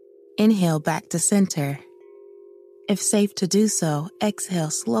 Inhale back to center. If safe to do so, exhale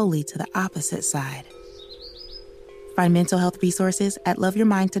slowly to the opposite side. Find mental health resources at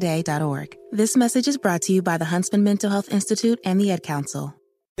loveyourmindtoday.org. This message is brought to you by the Huntsman Mental Health Institute and the Ed Council.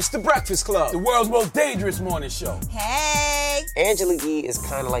 It's The Breakfast Club, the world's most dangerous morning show. Hey! Angela Yee is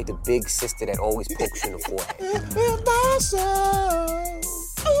kind of like the big sister that always pokes you in the forehead.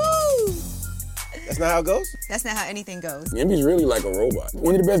 That's not how it goes? That's not how anything goes. Envy's really like a robot.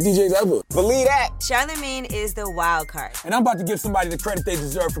 One of the best DJs ever. Believe that. Charlamagne is the wild card. And I'm about to give somebody the credit they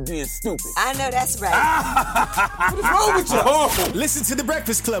deserve for being stupid. I know that's right. What is wrong with you? Oh. Listen to The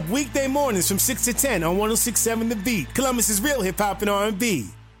Breakfast Club weekday mornings from 6 to 10 on 106.7 The Beat. Columbus's real hip-hop and R&B.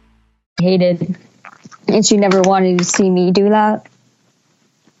 Hated, and she never wanted to see me do that.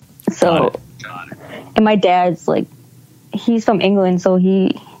 So, and my dad's like, he's from England, so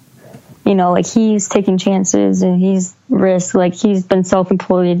he, you know, like he's taking chances and he's risk. Like he's been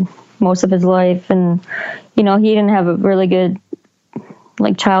self-employed most of his life, and you know, he didn't have a really good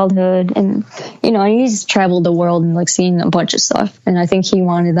like childhood, and you know, he's traveled the world and like seen a bunch of stuff, and I think he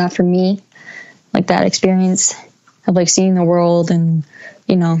wanted that for me, like that experience of like seeing the world and,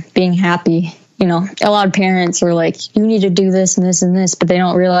 you know, being happy. You know, a lot of parents are like, you need to do this and this and this, but they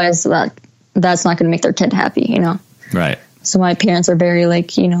don't realize that that's not going to make their kid happy, you know? Right. So my parents are very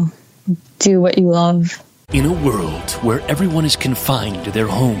like, you know, do what you love. In a world where everyone is confined to their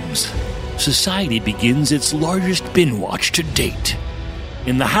homes, society begins its largest binge watch to date.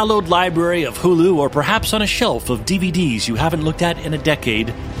 In the hallowed library of Hulu, or perhaps on a shelf of DVDs you haven't looked at in a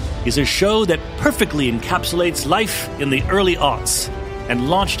decade, is a show that perfectly encapsulates life in the early aughts and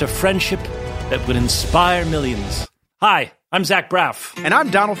launched a friendship that would inspire millions. Hi, I'm Zach Braff. And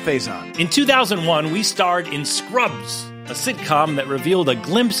I'm Donald Faison. In 2001, we starred in Scrubs, a sitcom that revealed a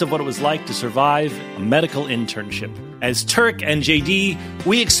glimpse of what it was like to survive a medical internship. As Turk and JD,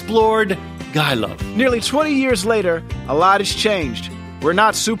 we explored guy love. Nearly 20 years later, a lot has changed. We're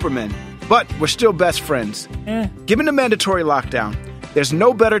not Supermen, but we're still best friends. Given the mandatory lockdown, there's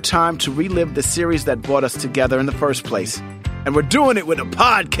no better time to relive the series that brought us together in the first place. And we're doing it with a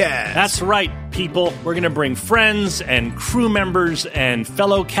podcast. That's right, people. We're going to bring friends and crew members and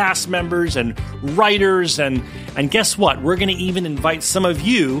fellow cast members and writers. And guess what? We're going to even invite some of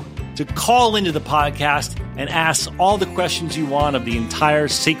you to call into the podcast and ask all the questions you want of the entire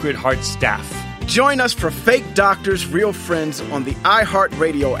Sacred Heart staff. Join us for Fake Doctors, Real Friends on the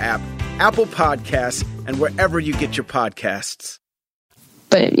iHeartRadio app, Apple Podcasts, and wherever you get your podcasts.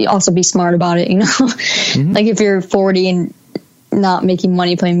 But also be smart about it, you know? Mm-hmm. Like if you're 40 and not making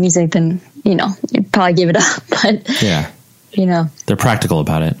money playing music, then, you know, you'd probably give it up. But, yeah, you know. They're practical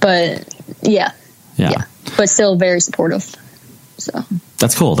about it. But, yeah. But still very supportive. So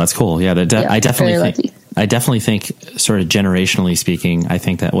That's cool. Yeah, I definitely think, sort of generationally speaking, I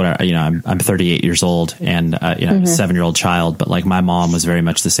think that I'm 38 years old and I'm a 7-year-old child, but like my mom was very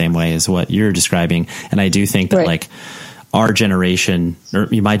much the same way as what you're describing, and I do think that like our generation, or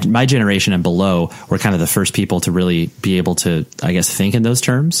my generation and below, were kind of the first people to really be able to, I guess, think in those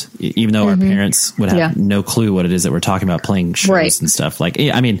terms, even though our parents would have no clue what it is that we're talking about, playing shows and stuff. Like,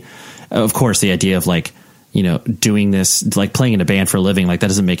 I mean, of course, the idea of like, you know, doing this, like playing in a band for a living, like that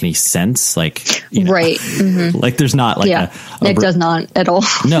doesn't make any sense. Like, you know, like there's not like it does not at all.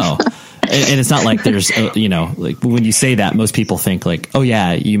 No. And it's not like there's, you know, like when you say that, most people think like, oh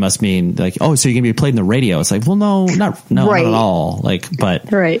yeah, you must mean like, oh, so you're gonna be played in the radio. It's like, well, no, not at all. Like,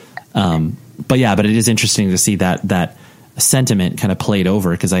 but it is interesting to see that sentiment kind of played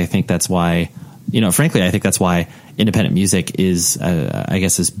over, because I think that's why, you know, frankly, I think that's why independent music is, I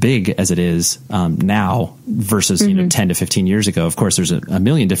guess, as big as it is now versus, you know, 10 to 15 years ago. Of course, there's a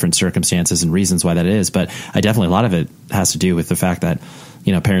million different circumstances and reasons why that is, but a lot of it has to do with the fact that,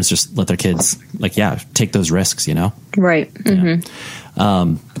 you know, parents just let their kids take those risks, you know? Right.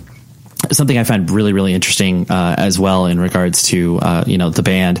 Something I find really, really interesting as well in regards to, you know, the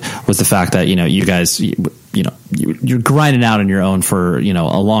band was the fact that, you know, you guys, you're grinding out on your own for, you know,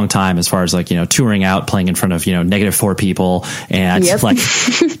 a long time, as far as like, you know, touring out, playing in front of, you know, -4 people and like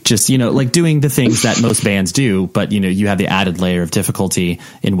just, you know, like doing the things that most bands do. But, you know, you have the added layer of difficulty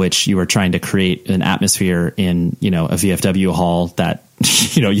in which you are trying to create an atmosphere in, you know, a VFW hall that,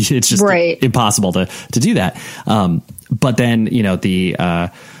 you know, it's just impossible to do that. But then, you know,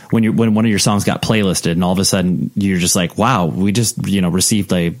 when one of your songs got playlisted and all of a sudden you're just like, wow, we just, you know,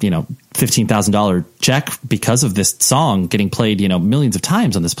 received a, you know, $15,000 check because of this song getting played, you know, millions of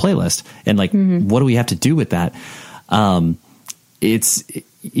times on this playlist. And like, what do we have to do with that?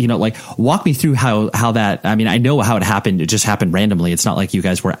 you know, like walk me through how that, I mean, I know how it happened. It just happened randomly. It's not like you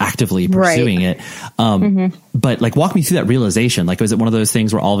guys were actively pursuing it. But like, walk me through that realization. Like, was it one of those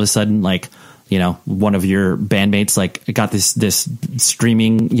things where all of a sudden, like, you know, one of your bandmates like got this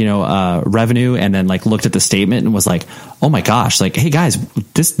streaming, you know, revenue, and then like looked at the statement and was like, oh my gosh, like, hey guys,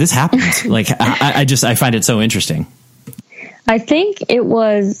 this happens. Like, I find it so interesting. I think it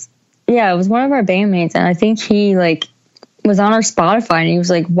was one of our bandmates, and I think he like was on our Spotify, and he was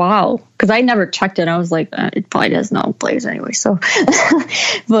like, wow, because I never checked it. I was like, it probably has no plays anyway. So,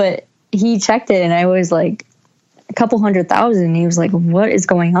 but he checked it, and I was like a couple 100,000. And he was like, what is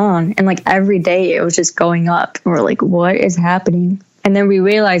going on? And like every day it was just going up. And we're like, what is happening? And then we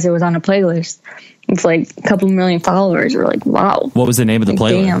realized it was on a playlist. It's like a couple million followers. We're like, wow. What was the name of the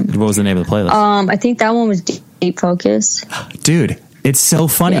playlist? Damn. What was the name of the playlist? I think that one was Deep Focus. Dude, it's so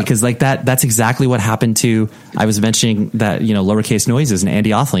funny because like that's exactly what happened to, I was mentioning that, you know, Lowercase Noises and Andy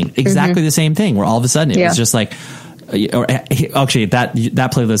Othling, exactly the same thing, where all of a sudden it was just like, or actually that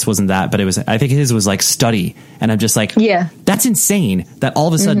playlist wasn't that, but it was, I think his was like Study. And I'm just like, that's insane that all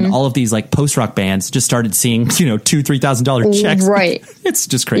of a sudden all of these like post-rock bands just started seeing, you know, $2,000-$3,000 checks. Right. It's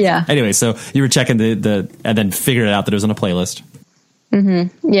just crazy. Yeah. Anyway, so you were checking the and then figured it out that it was on a playlist.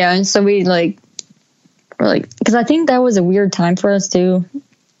 Yeah. And so we like, we're like, because I think that was a weird time for us too,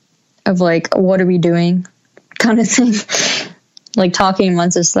 of like, what are we doing kind of thing. Like talking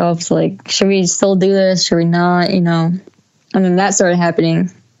amongst ourselves, like, should we still do this? Should we not? You know, and then that started happening.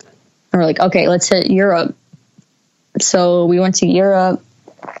 And we're like, okay, let's hit Europe. So we went to Europe,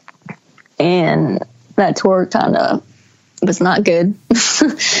 and that tour kind of was not good.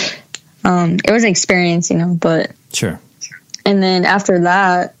 It was an experience, you know, but sure. And then after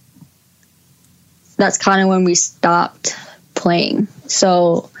that, that's kind of when we stopped playing.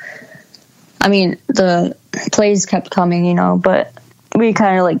 So, I mean, the plays kept coming, you know, but we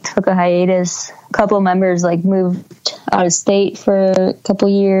kind of like took a hiatus. A couple of members like moved out of state for a couple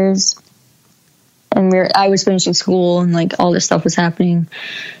of years, and I was finishing school, and like all this stuff was happening.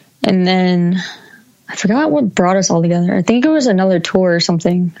 And then I forgot what brought us all together. I think it was another tour or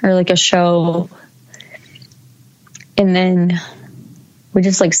something, or like a show. And then we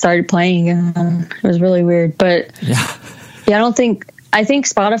just like started playing again. It was really weird, but yeah, I think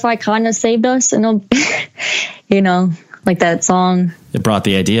Spotify kind of saved us, and you know, like that song. It brought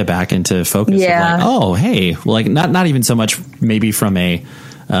the idea back into focus. Yeah. Of like, oh, hey, well, like not even so much maybe from a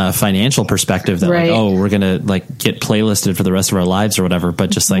financial perspective that like, oh, we're gonna like get playlisted for the rest of our lives or whatever, but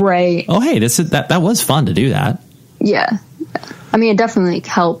just like, oh, hey, that was fun to do that. Yeah, I mean, it definitely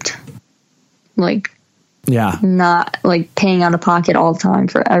helped. Like, not like paying out of pocket all the time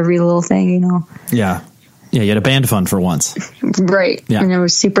for every little thing, you know. Yeah, you had a band fund for once, right? Yeah, and it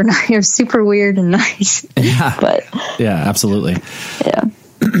was super nice. It was super weird and nice. Yeah, but yeah, absolutely. Yeah.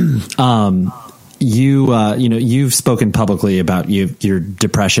 You know, you've spoken publicly about your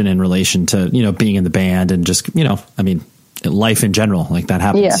depression in relation to, you know, being in the band and just, you know, I mean, life in general, like that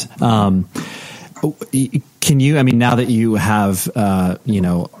happens. Yeah. Can you, I mean, now that you have, you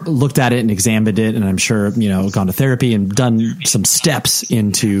know, looked at it and examined it, and I'm sure, you know, gone to therapy and done some steps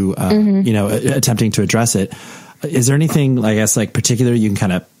into, you know, attempting to address it. Is there anything, I guess, like particular you can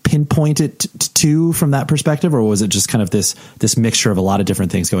kind of pinpoint it to from that perspective, or was it just kind of this mixture of a lot of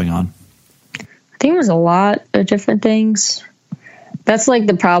different things going on? I think there's a lot of different things. That's like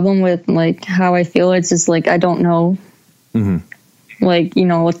the problem with like how I feel. It's just like, I don't know, like, you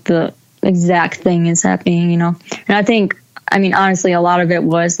know, what the exact thing is happening, you know? And I think, I mean, honestly, a lot of it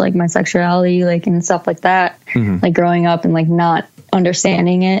was like my sexuality, like, and stuff like that, like growing up and like not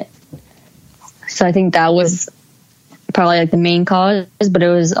understanding it. So I think that was probably like the main cause, but it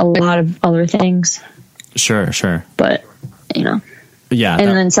was a lot of other things. Sure. But, you know. Yeah. And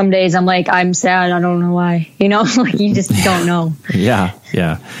then some days I'm like, I'm sad. I don't know why, you know, like you just don't know. Yeah.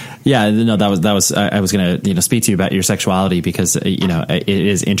 No, that was, I was going to, you know, speak to you about your sexuality because, you know, it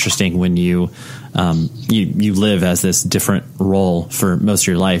is interesting when you live as this different role for most of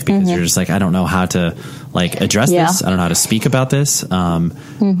your life because you're just like, I don't know how to like address this. I don't know how to speak about this.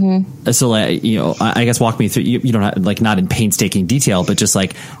 So like, you know, I guess walk me through, you don't have, like not in painstaking detail, but just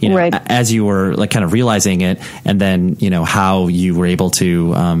like, you know, as you were like kind of realizing it and then, you know, how you were able to,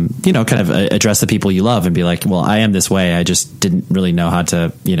 you know, kind of address the people you love and be like, well, I am this way. I just didn't really know how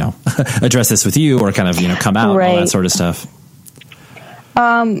to, you know, address this with you or kind of, you know, come out and all that sort of stuff.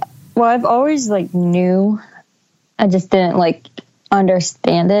 Well, I've always like knew, I just didn't like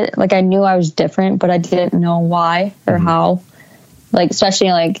understand it. Like I knew I was different, but I didn't know why or how. Like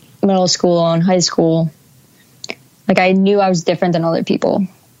especially like middle school and high school, like I knew I was different than other people.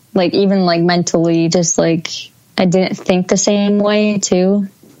 Like even like mentally, just like I didn't think the same way too.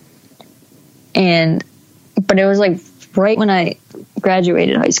 But it was like right when I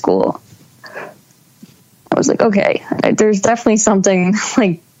graduated high school, I was like, okay, there's definitely something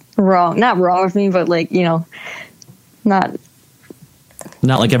like not wrong with me, but like, you know, not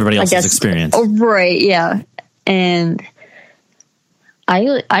like everybody else's experience. Oh, right. Yeah. And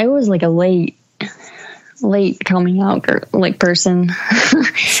I was like a late coming out like person.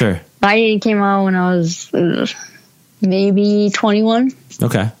 Sure. I came out when I was maybe 21.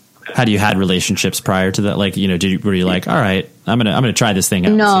 Okay. Had you had relationships prior to that? Like, you know, were you like, all right, I'm gonna try this thing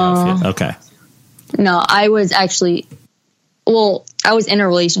out? No. Okay. No, I was actually, I was in a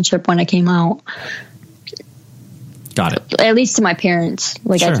relationship when I came out. Got it. At least to my parents.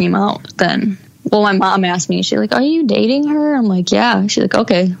 Like, sure. I came out then. Well, my mom asked me, she's like, are you dating her? I'm like, yeah. She's like,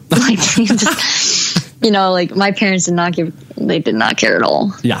 okay. Like, just, you know, like my parents did not care at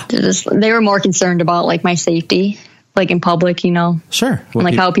all. Yeah. They were more concerned about like my safety, like in public, you know. Sure. And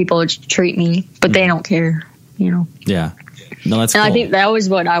like how people would treat me, but they don't care, you know. Yeah. No, that's and cool. I think that was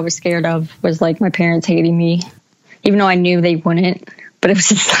what I was scared of, was like my parents hating me, even though I knew they wouldn't. But it was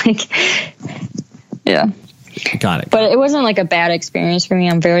just like, yeah. Got it. But it wasn't like a bad experience for me.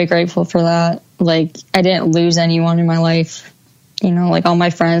 I'm very grateful for that. Like, I didn't lose anyone in my life. You know, like all my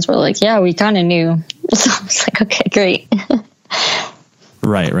friends were like, yeah, we kind of knew. So I was like, okay, great.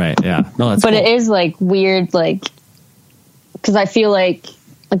 Right. Yeah. No, that's but cool. It is like weird, like, because I feel like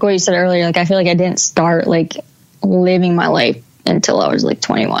what you said earlier, like I feel like I didn't start like living my life until I was like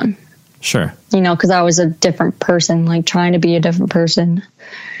 21. Sure. You know, because I was a different person, like trying to be a different person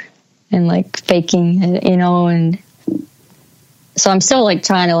and like faking it, you know, and so I'm still like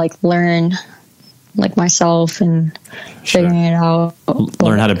trying to like learn like myself and figuring it out.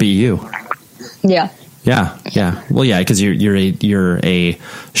 Learn how to be you. Yeah. Yeah. Well, yeah, because you're a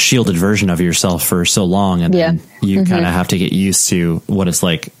shielded version of yourself for so long, and then you kind of have to get used to what it's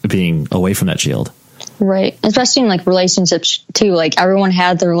like being away from that shield. Right. Especially in like relationships too. Like everyone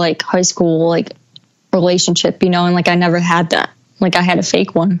had their like high school like relationship, you know, and like I never had that. Like I had a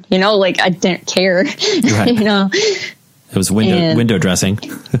fake one, you know, like I didn't care, right. You know. It was window dressing.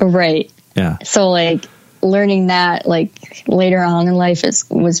 Right. Yeah. So like learning that like later on in life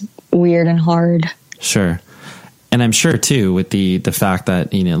was weird and hard. Sure. And I'm sure too, with the fact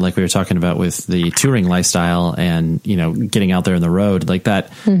that, you know, like we were talking about with the touring lifestyle and, you know, getting out there on the road like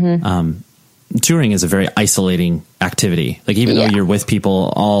that, touring is a very isolating activity. Like even though you're with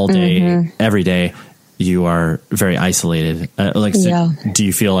people all day, every day, you are very isolated. Do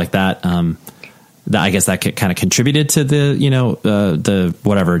you feel like that, that I guess that kind of contributed to the, you know, the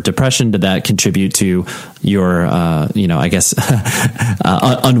whatever depression? Did that contribute to your, you know, I guess,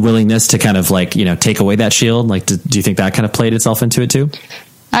 unwillingness to kind of like, you know, take away that shield? Like, do you think that kind of played itself into it too?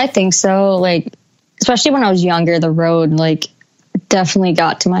 I think so. Like, especially when I was younger, the road, like, definitely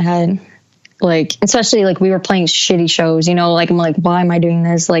got to my head. Like, especially like we were playing shitty shows, you know, like I'm like, why am I doing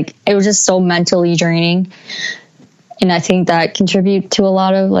this? Like, it was just so mentally draining. And I think that contributed to a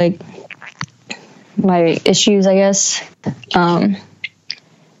lot of like my issues, I guess. But at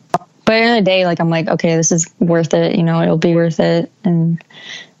the end of the day, like I'm like, okay, this is worth it, you know, it'll be worth it.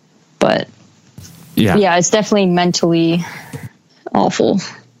 But yeah, it's definitely mentally awful.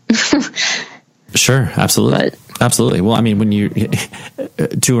 Sure, absolutely. Absolutely. Well, I mean, when you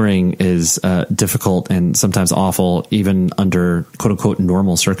touring is difficult and sometimes awful, even under quote unquote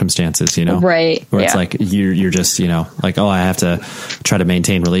normal circumstances, you know, right? Where it's like you're just, you know, like, oh, I have to try to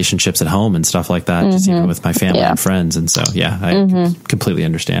maintain relationships at home and stuff like that, just even with my family and friends. And so, yeah, I completely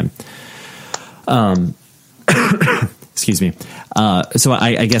understand. Excuse me. So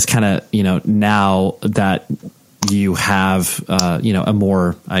I guess kind of, you know, now that you have, you know, a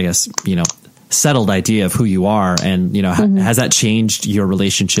more, I guess, you know, settled idea of who you are, and you know, has that changed your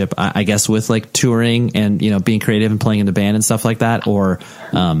relationship, I guess, with like touring and, you know, being creative and playing in the band and stuff like that, or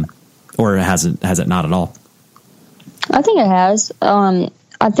has it not at all? I think it has. I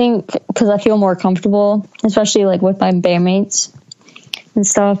think because I feel more comfortable, especially like with my bandmates and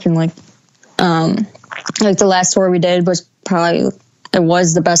stuff, and like the last tour we did was it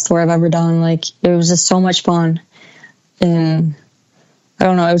was the best tour I've ever done. Like it was just so much fun, and I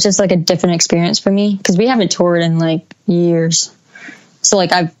don't know, it was just like a different experience for me because we haven't toured in like years. So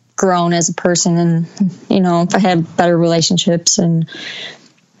like I've grown as a person, and, you know, I had better relationships, and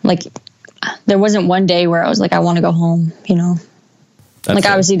like there wasn't one day where I was like, I want to go home, you know. That's like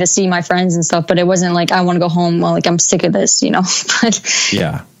obviously to see my friends and stuff, but it wasn't like I want to go home. Well, like I'm sick of this, you know. But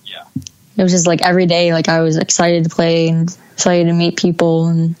yeah. It was just like every day, like I was excited to play and excited to meet people,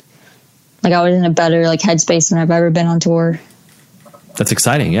 and like I was in a better like headspace than I've ever been on tour. That's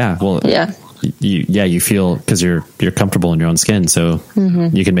exciting. Yeah. Well, yeah. you feel, because you're comfortable in your own skin, so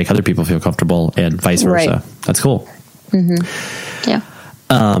you can make other people feel comfortable and vice versa. Right. That's cool. Yeah.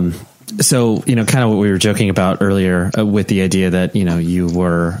 So, kind of what we were joking about earlier with the idea that, you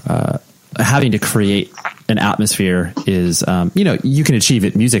were having to create an atmosphere is, you can achieve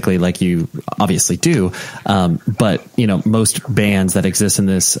it musically like you obviously do. But, most bands that exist in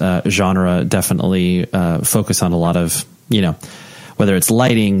this genre definitely focus on a lot of, whether it's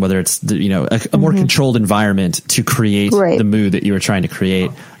lighting, whether it's, a more controlled environment to create the mood that you were trying to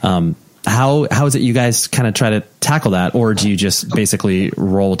create. How is it you guys kind of try to tackle that? Or do you just basically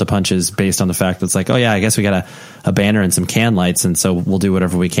roll with the punches based on the fact that it's like, oh yeah, I guess we got a banner and some can lights, and so we'll do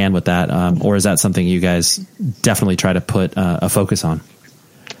whatever we can with that? Or is that something you guys definitely try to put a focus on?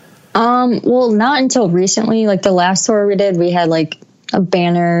 Well, not until recently. Like the last tour we did, we had like a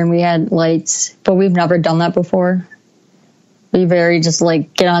banner and we had lights, but we've never done that before. We very just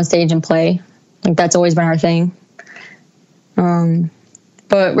like get on stage and play. Like that's always been our thing.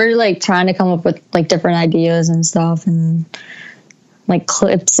 But we're like trying to come up with like different ideas and stuff, and like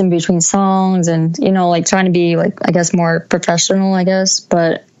clips in between songs, and like trying to be like, I guess, more professional, I guess.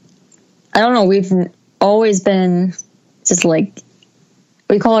 But I don't know, we've always been just like,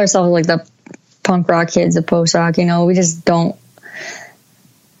 we call ourselves like the punk rock kids of post rock. We just don't,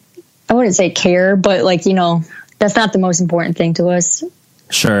 I wouldn't say care, but like, that's not the most important thing to us.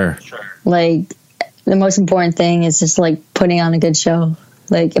 Sure. Like the most important thing is just like putting on a good show.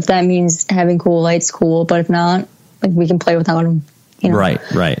 Like if that means having cool lights, cool. But if not, like we can play without them. Right.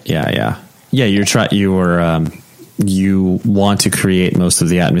 Yeah. You want to create most of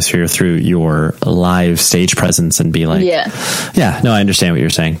the atmosphere through your live stage presence and be like, yeah. No, I understand what you're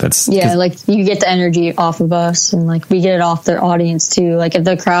saying. That's like you get the energy off of us, and like we get it off the audience too. Like if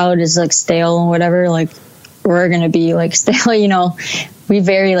the crowd is like stale and whatever, like we're gonna be like stale. We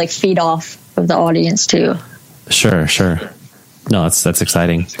very like feed off of the audience too. Sure. No, that's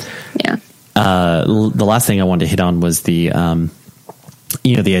exciting. Yeah. The last thing I wanted to hit on was the,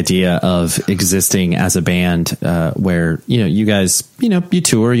 the idea of existing as a band, where, you guys, you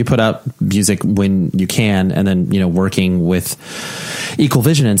tour, you put out music when you can, and then, working with Equal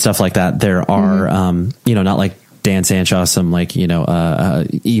Vision and stuff like that. There are, not like Dan Sancho, some like,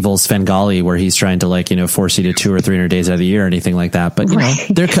 evil Svengali where he's trying to like, force you to tour 300 days out of the year or anything like that.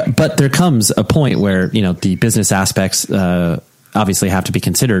 But, there comes a point where, the business aspects, obviously have to be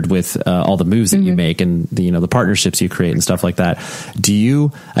considered with all the moves that you make and the partnerships you create and stuff like that. Do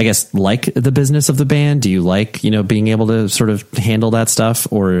you, I guess, like the business of the band? Do you like, being able to sort of handle that stuff?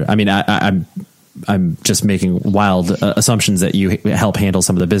 Or, I mean, I'm just making wild assumptions that you help handle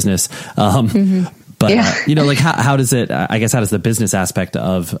some of the business. But, like how does it, I guess, how does the business aspect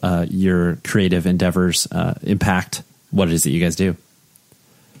of your creative endeavors impact what it is that you guys do?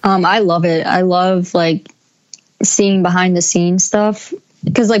 I love it. I love like seeing behind the scenes stuff,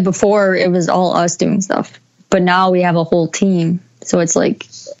 because like before it was all us doing stuff, but now we have a whole team. So it's like,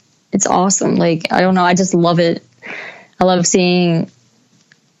 it's awesome. Like, I don't know. I just love it. I love seeing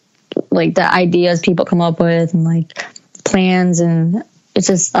like the ideas people come up with and like plans. And it's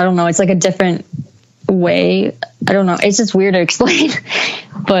just, I don't know. It's like a different way. I don't know. It's just weird to explain,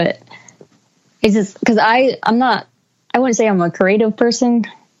 but it's just because I wouldn't say I'm a creative person.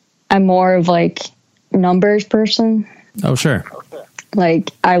 I'm more of like numbers person. Oh, sure.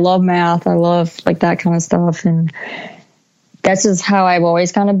 Like I love math. I love like that kind of stuff. And that's just how I've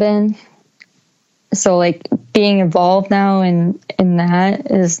always kind of been. So like being involved now in that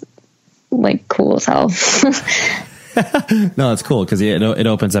is like cool as hell. No, that's cool. Cause it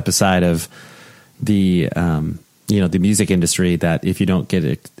opens up a side of the, the music industry that if you don't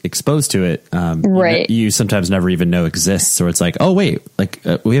get exposed to it, you sometimes never even know exists. Or it's like, oh wait, like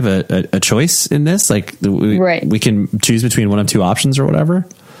we have a choice in this. Like we can choose between one of two options or whatever.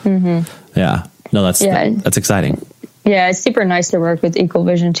 Mm-hmm. Yeah, no, that's exciting. Yeah. It's super nice to work with Equal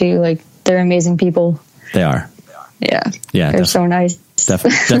Vision too. Like they're amazing people. They are. Yeah. They're so nice.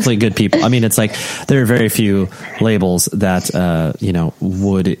 Definitely good people. I mean, it's like there are very few labels that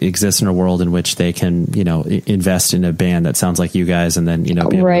would exist in a world in which they can invest in a band that sounds like you guys, and then be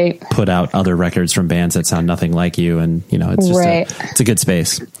able to put out other records from bands that sound nothing like you, and it's just it's a good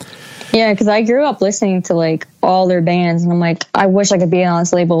space. Yeah, because I grew up listening to like all their bands, and I'm like, I wish I could be on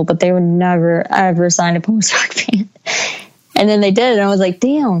this label, but they would never ever sign a post rock band. And then they did, and I was like,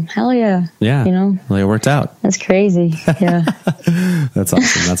 damn, hell yeah. Yeah. Well, it worked out. That's crazy. Yeah. That's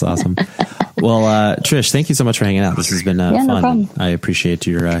awesome. Well, Trish, thank you so much for hanging out. This has been fun. No problem. I appreciate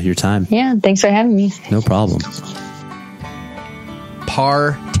your time. Yeah. Thanks for having me. No problem.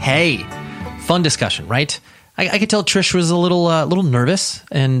 Partay. Fun discussion, right? I could tell Trish was a little nervous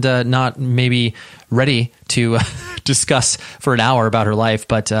and not maybe ready to discuss for an hour about her life,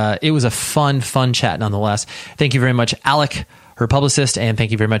 but it was a fun chat nonetheless. Thank you very much, Alec, her publicist, and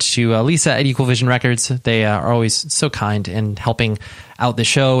thank you very much to Lisa at Equal Vision Records. They are always so kind in helping out the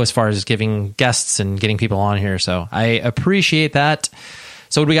show as far as giving guests and getting people on here, so I appreciate that.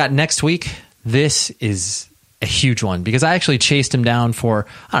 So what do we got next week? This is a huge one because I actually chased him down for,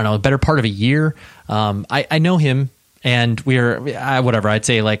 I don't know, a better part of a year. I know him, and we're whatever, I'd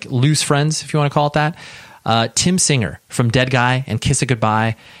say like loose friends, if you want to call it that. Tim Singer from Dead Guy and Kiss It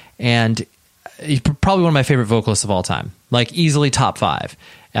Goodbye, and he's probably one of my favorite vocalists of all time, like easily top 5.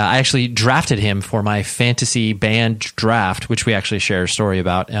 I actually drafted him for my fantasy band draft, which we actually share a story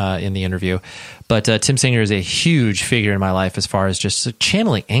about in the interview. But Tim Singer is a huge figure in my life as far as just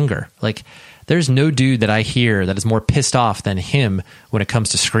channeling anger. Like, there's no dude that I hear that is more pissed off than him when it comes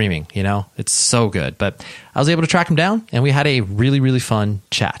to screaming, you know? It's so good. But I was able to track him down, and we had a really, really fun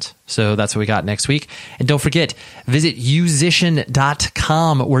chat. So that's what we got next week. And don't forget, visit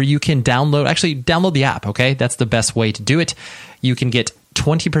musician.com where you can download the app, okay? That's the best way to do it. You can get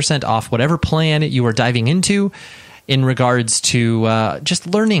 20% off whatever plan you are diving into in regards to just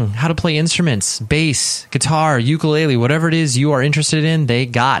learning how to play instruments, bass, guitar, ukulele, whatever it is you are interested in, they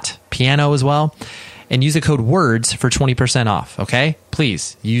got piano as well. And use the code WORDS for 20% off, okay?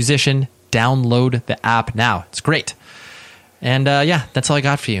 Please, Musician, download the app now. It's great. And yeah, that's all I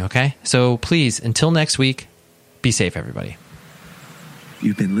got for you, okay? So please, until next week, be safe, everybody.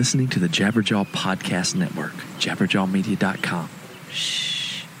 You've been listening to the Jabberjaw Podcast Network, jabberjawmedia.com. Shh.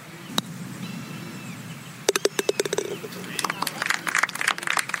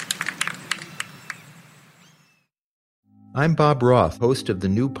 I'm Bob Roth, host of the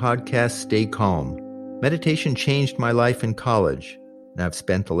new podcast, Stay Calm. Meditation changed my life in college, and I've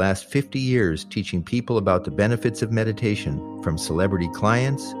spent the last 50 years teaching people about the benefits of meditation, from celebrity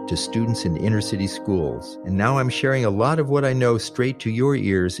clients to students in inner-city schools. And now I'm sharing a lot of what I know straight to your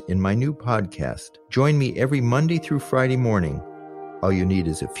ears in my new podcast. Join me every Monday through Friday morning. All you need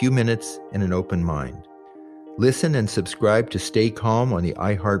is a few minutes and an open mind. Listen and subscribe to Stay Calm on the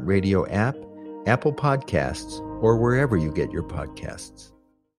iHeartRadio app, Apple Podcasts, or wherever you get your podcasts.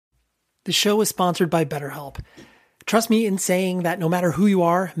 The show is sponsored by BetterHelp. Trust me in saying that no matter who you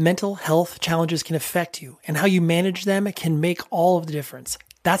are, mental health challenges can affect you, and how you manage them can make all of the difference.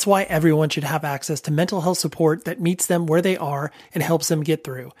 That's why everyone should have access to mental health support that meets them where they are and helps them get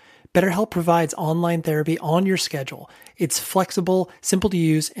through. BetterHelp provides online therapy on your schedule. It's flexible, simple to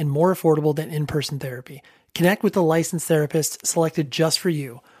use, and more affordable than in-person therapy. Connect with a licensed therapist selected just for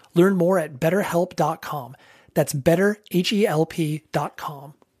you. Learn more at betterhelp.com. That's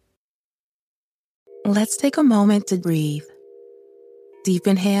betterhelp.com. Let's take a moment to breathe. Deep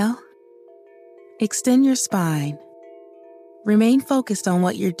inhale. Extend your spine. Remain focused on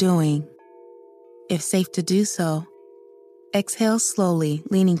what you're doing. If safe to do so, exhale slowly,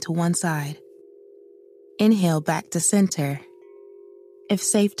 leaning to one side. Inhale back to center. If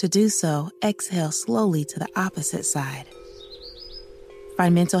safe to do so, exhale slowly to the opposite side.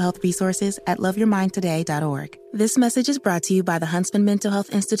 Find mental health resources at loveyourmindtoday.org. This message is brought to you by the Huntsman Mental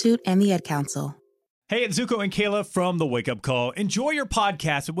Health Institute and the Ed Council. Hey, it's Zuko and Kayla from The Wake Up Call. Enjoy your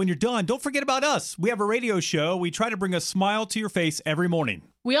podcast, and when you're done, don't forget about us. We have a radio show. We try to bring a smile to your face every morning.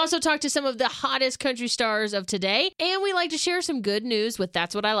 We also talk to some of the hottest country stars of today, and we like to share some good news with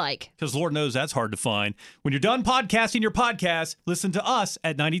That's What I Like. Because Lord knows that's hard to find. When you're done podcasting your podcast, listen to us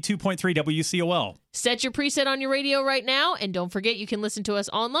at 92.3 WCOL. Set your preset on your radio right now, and don't forget you can listen to us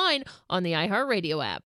online on the iHeartRadio app.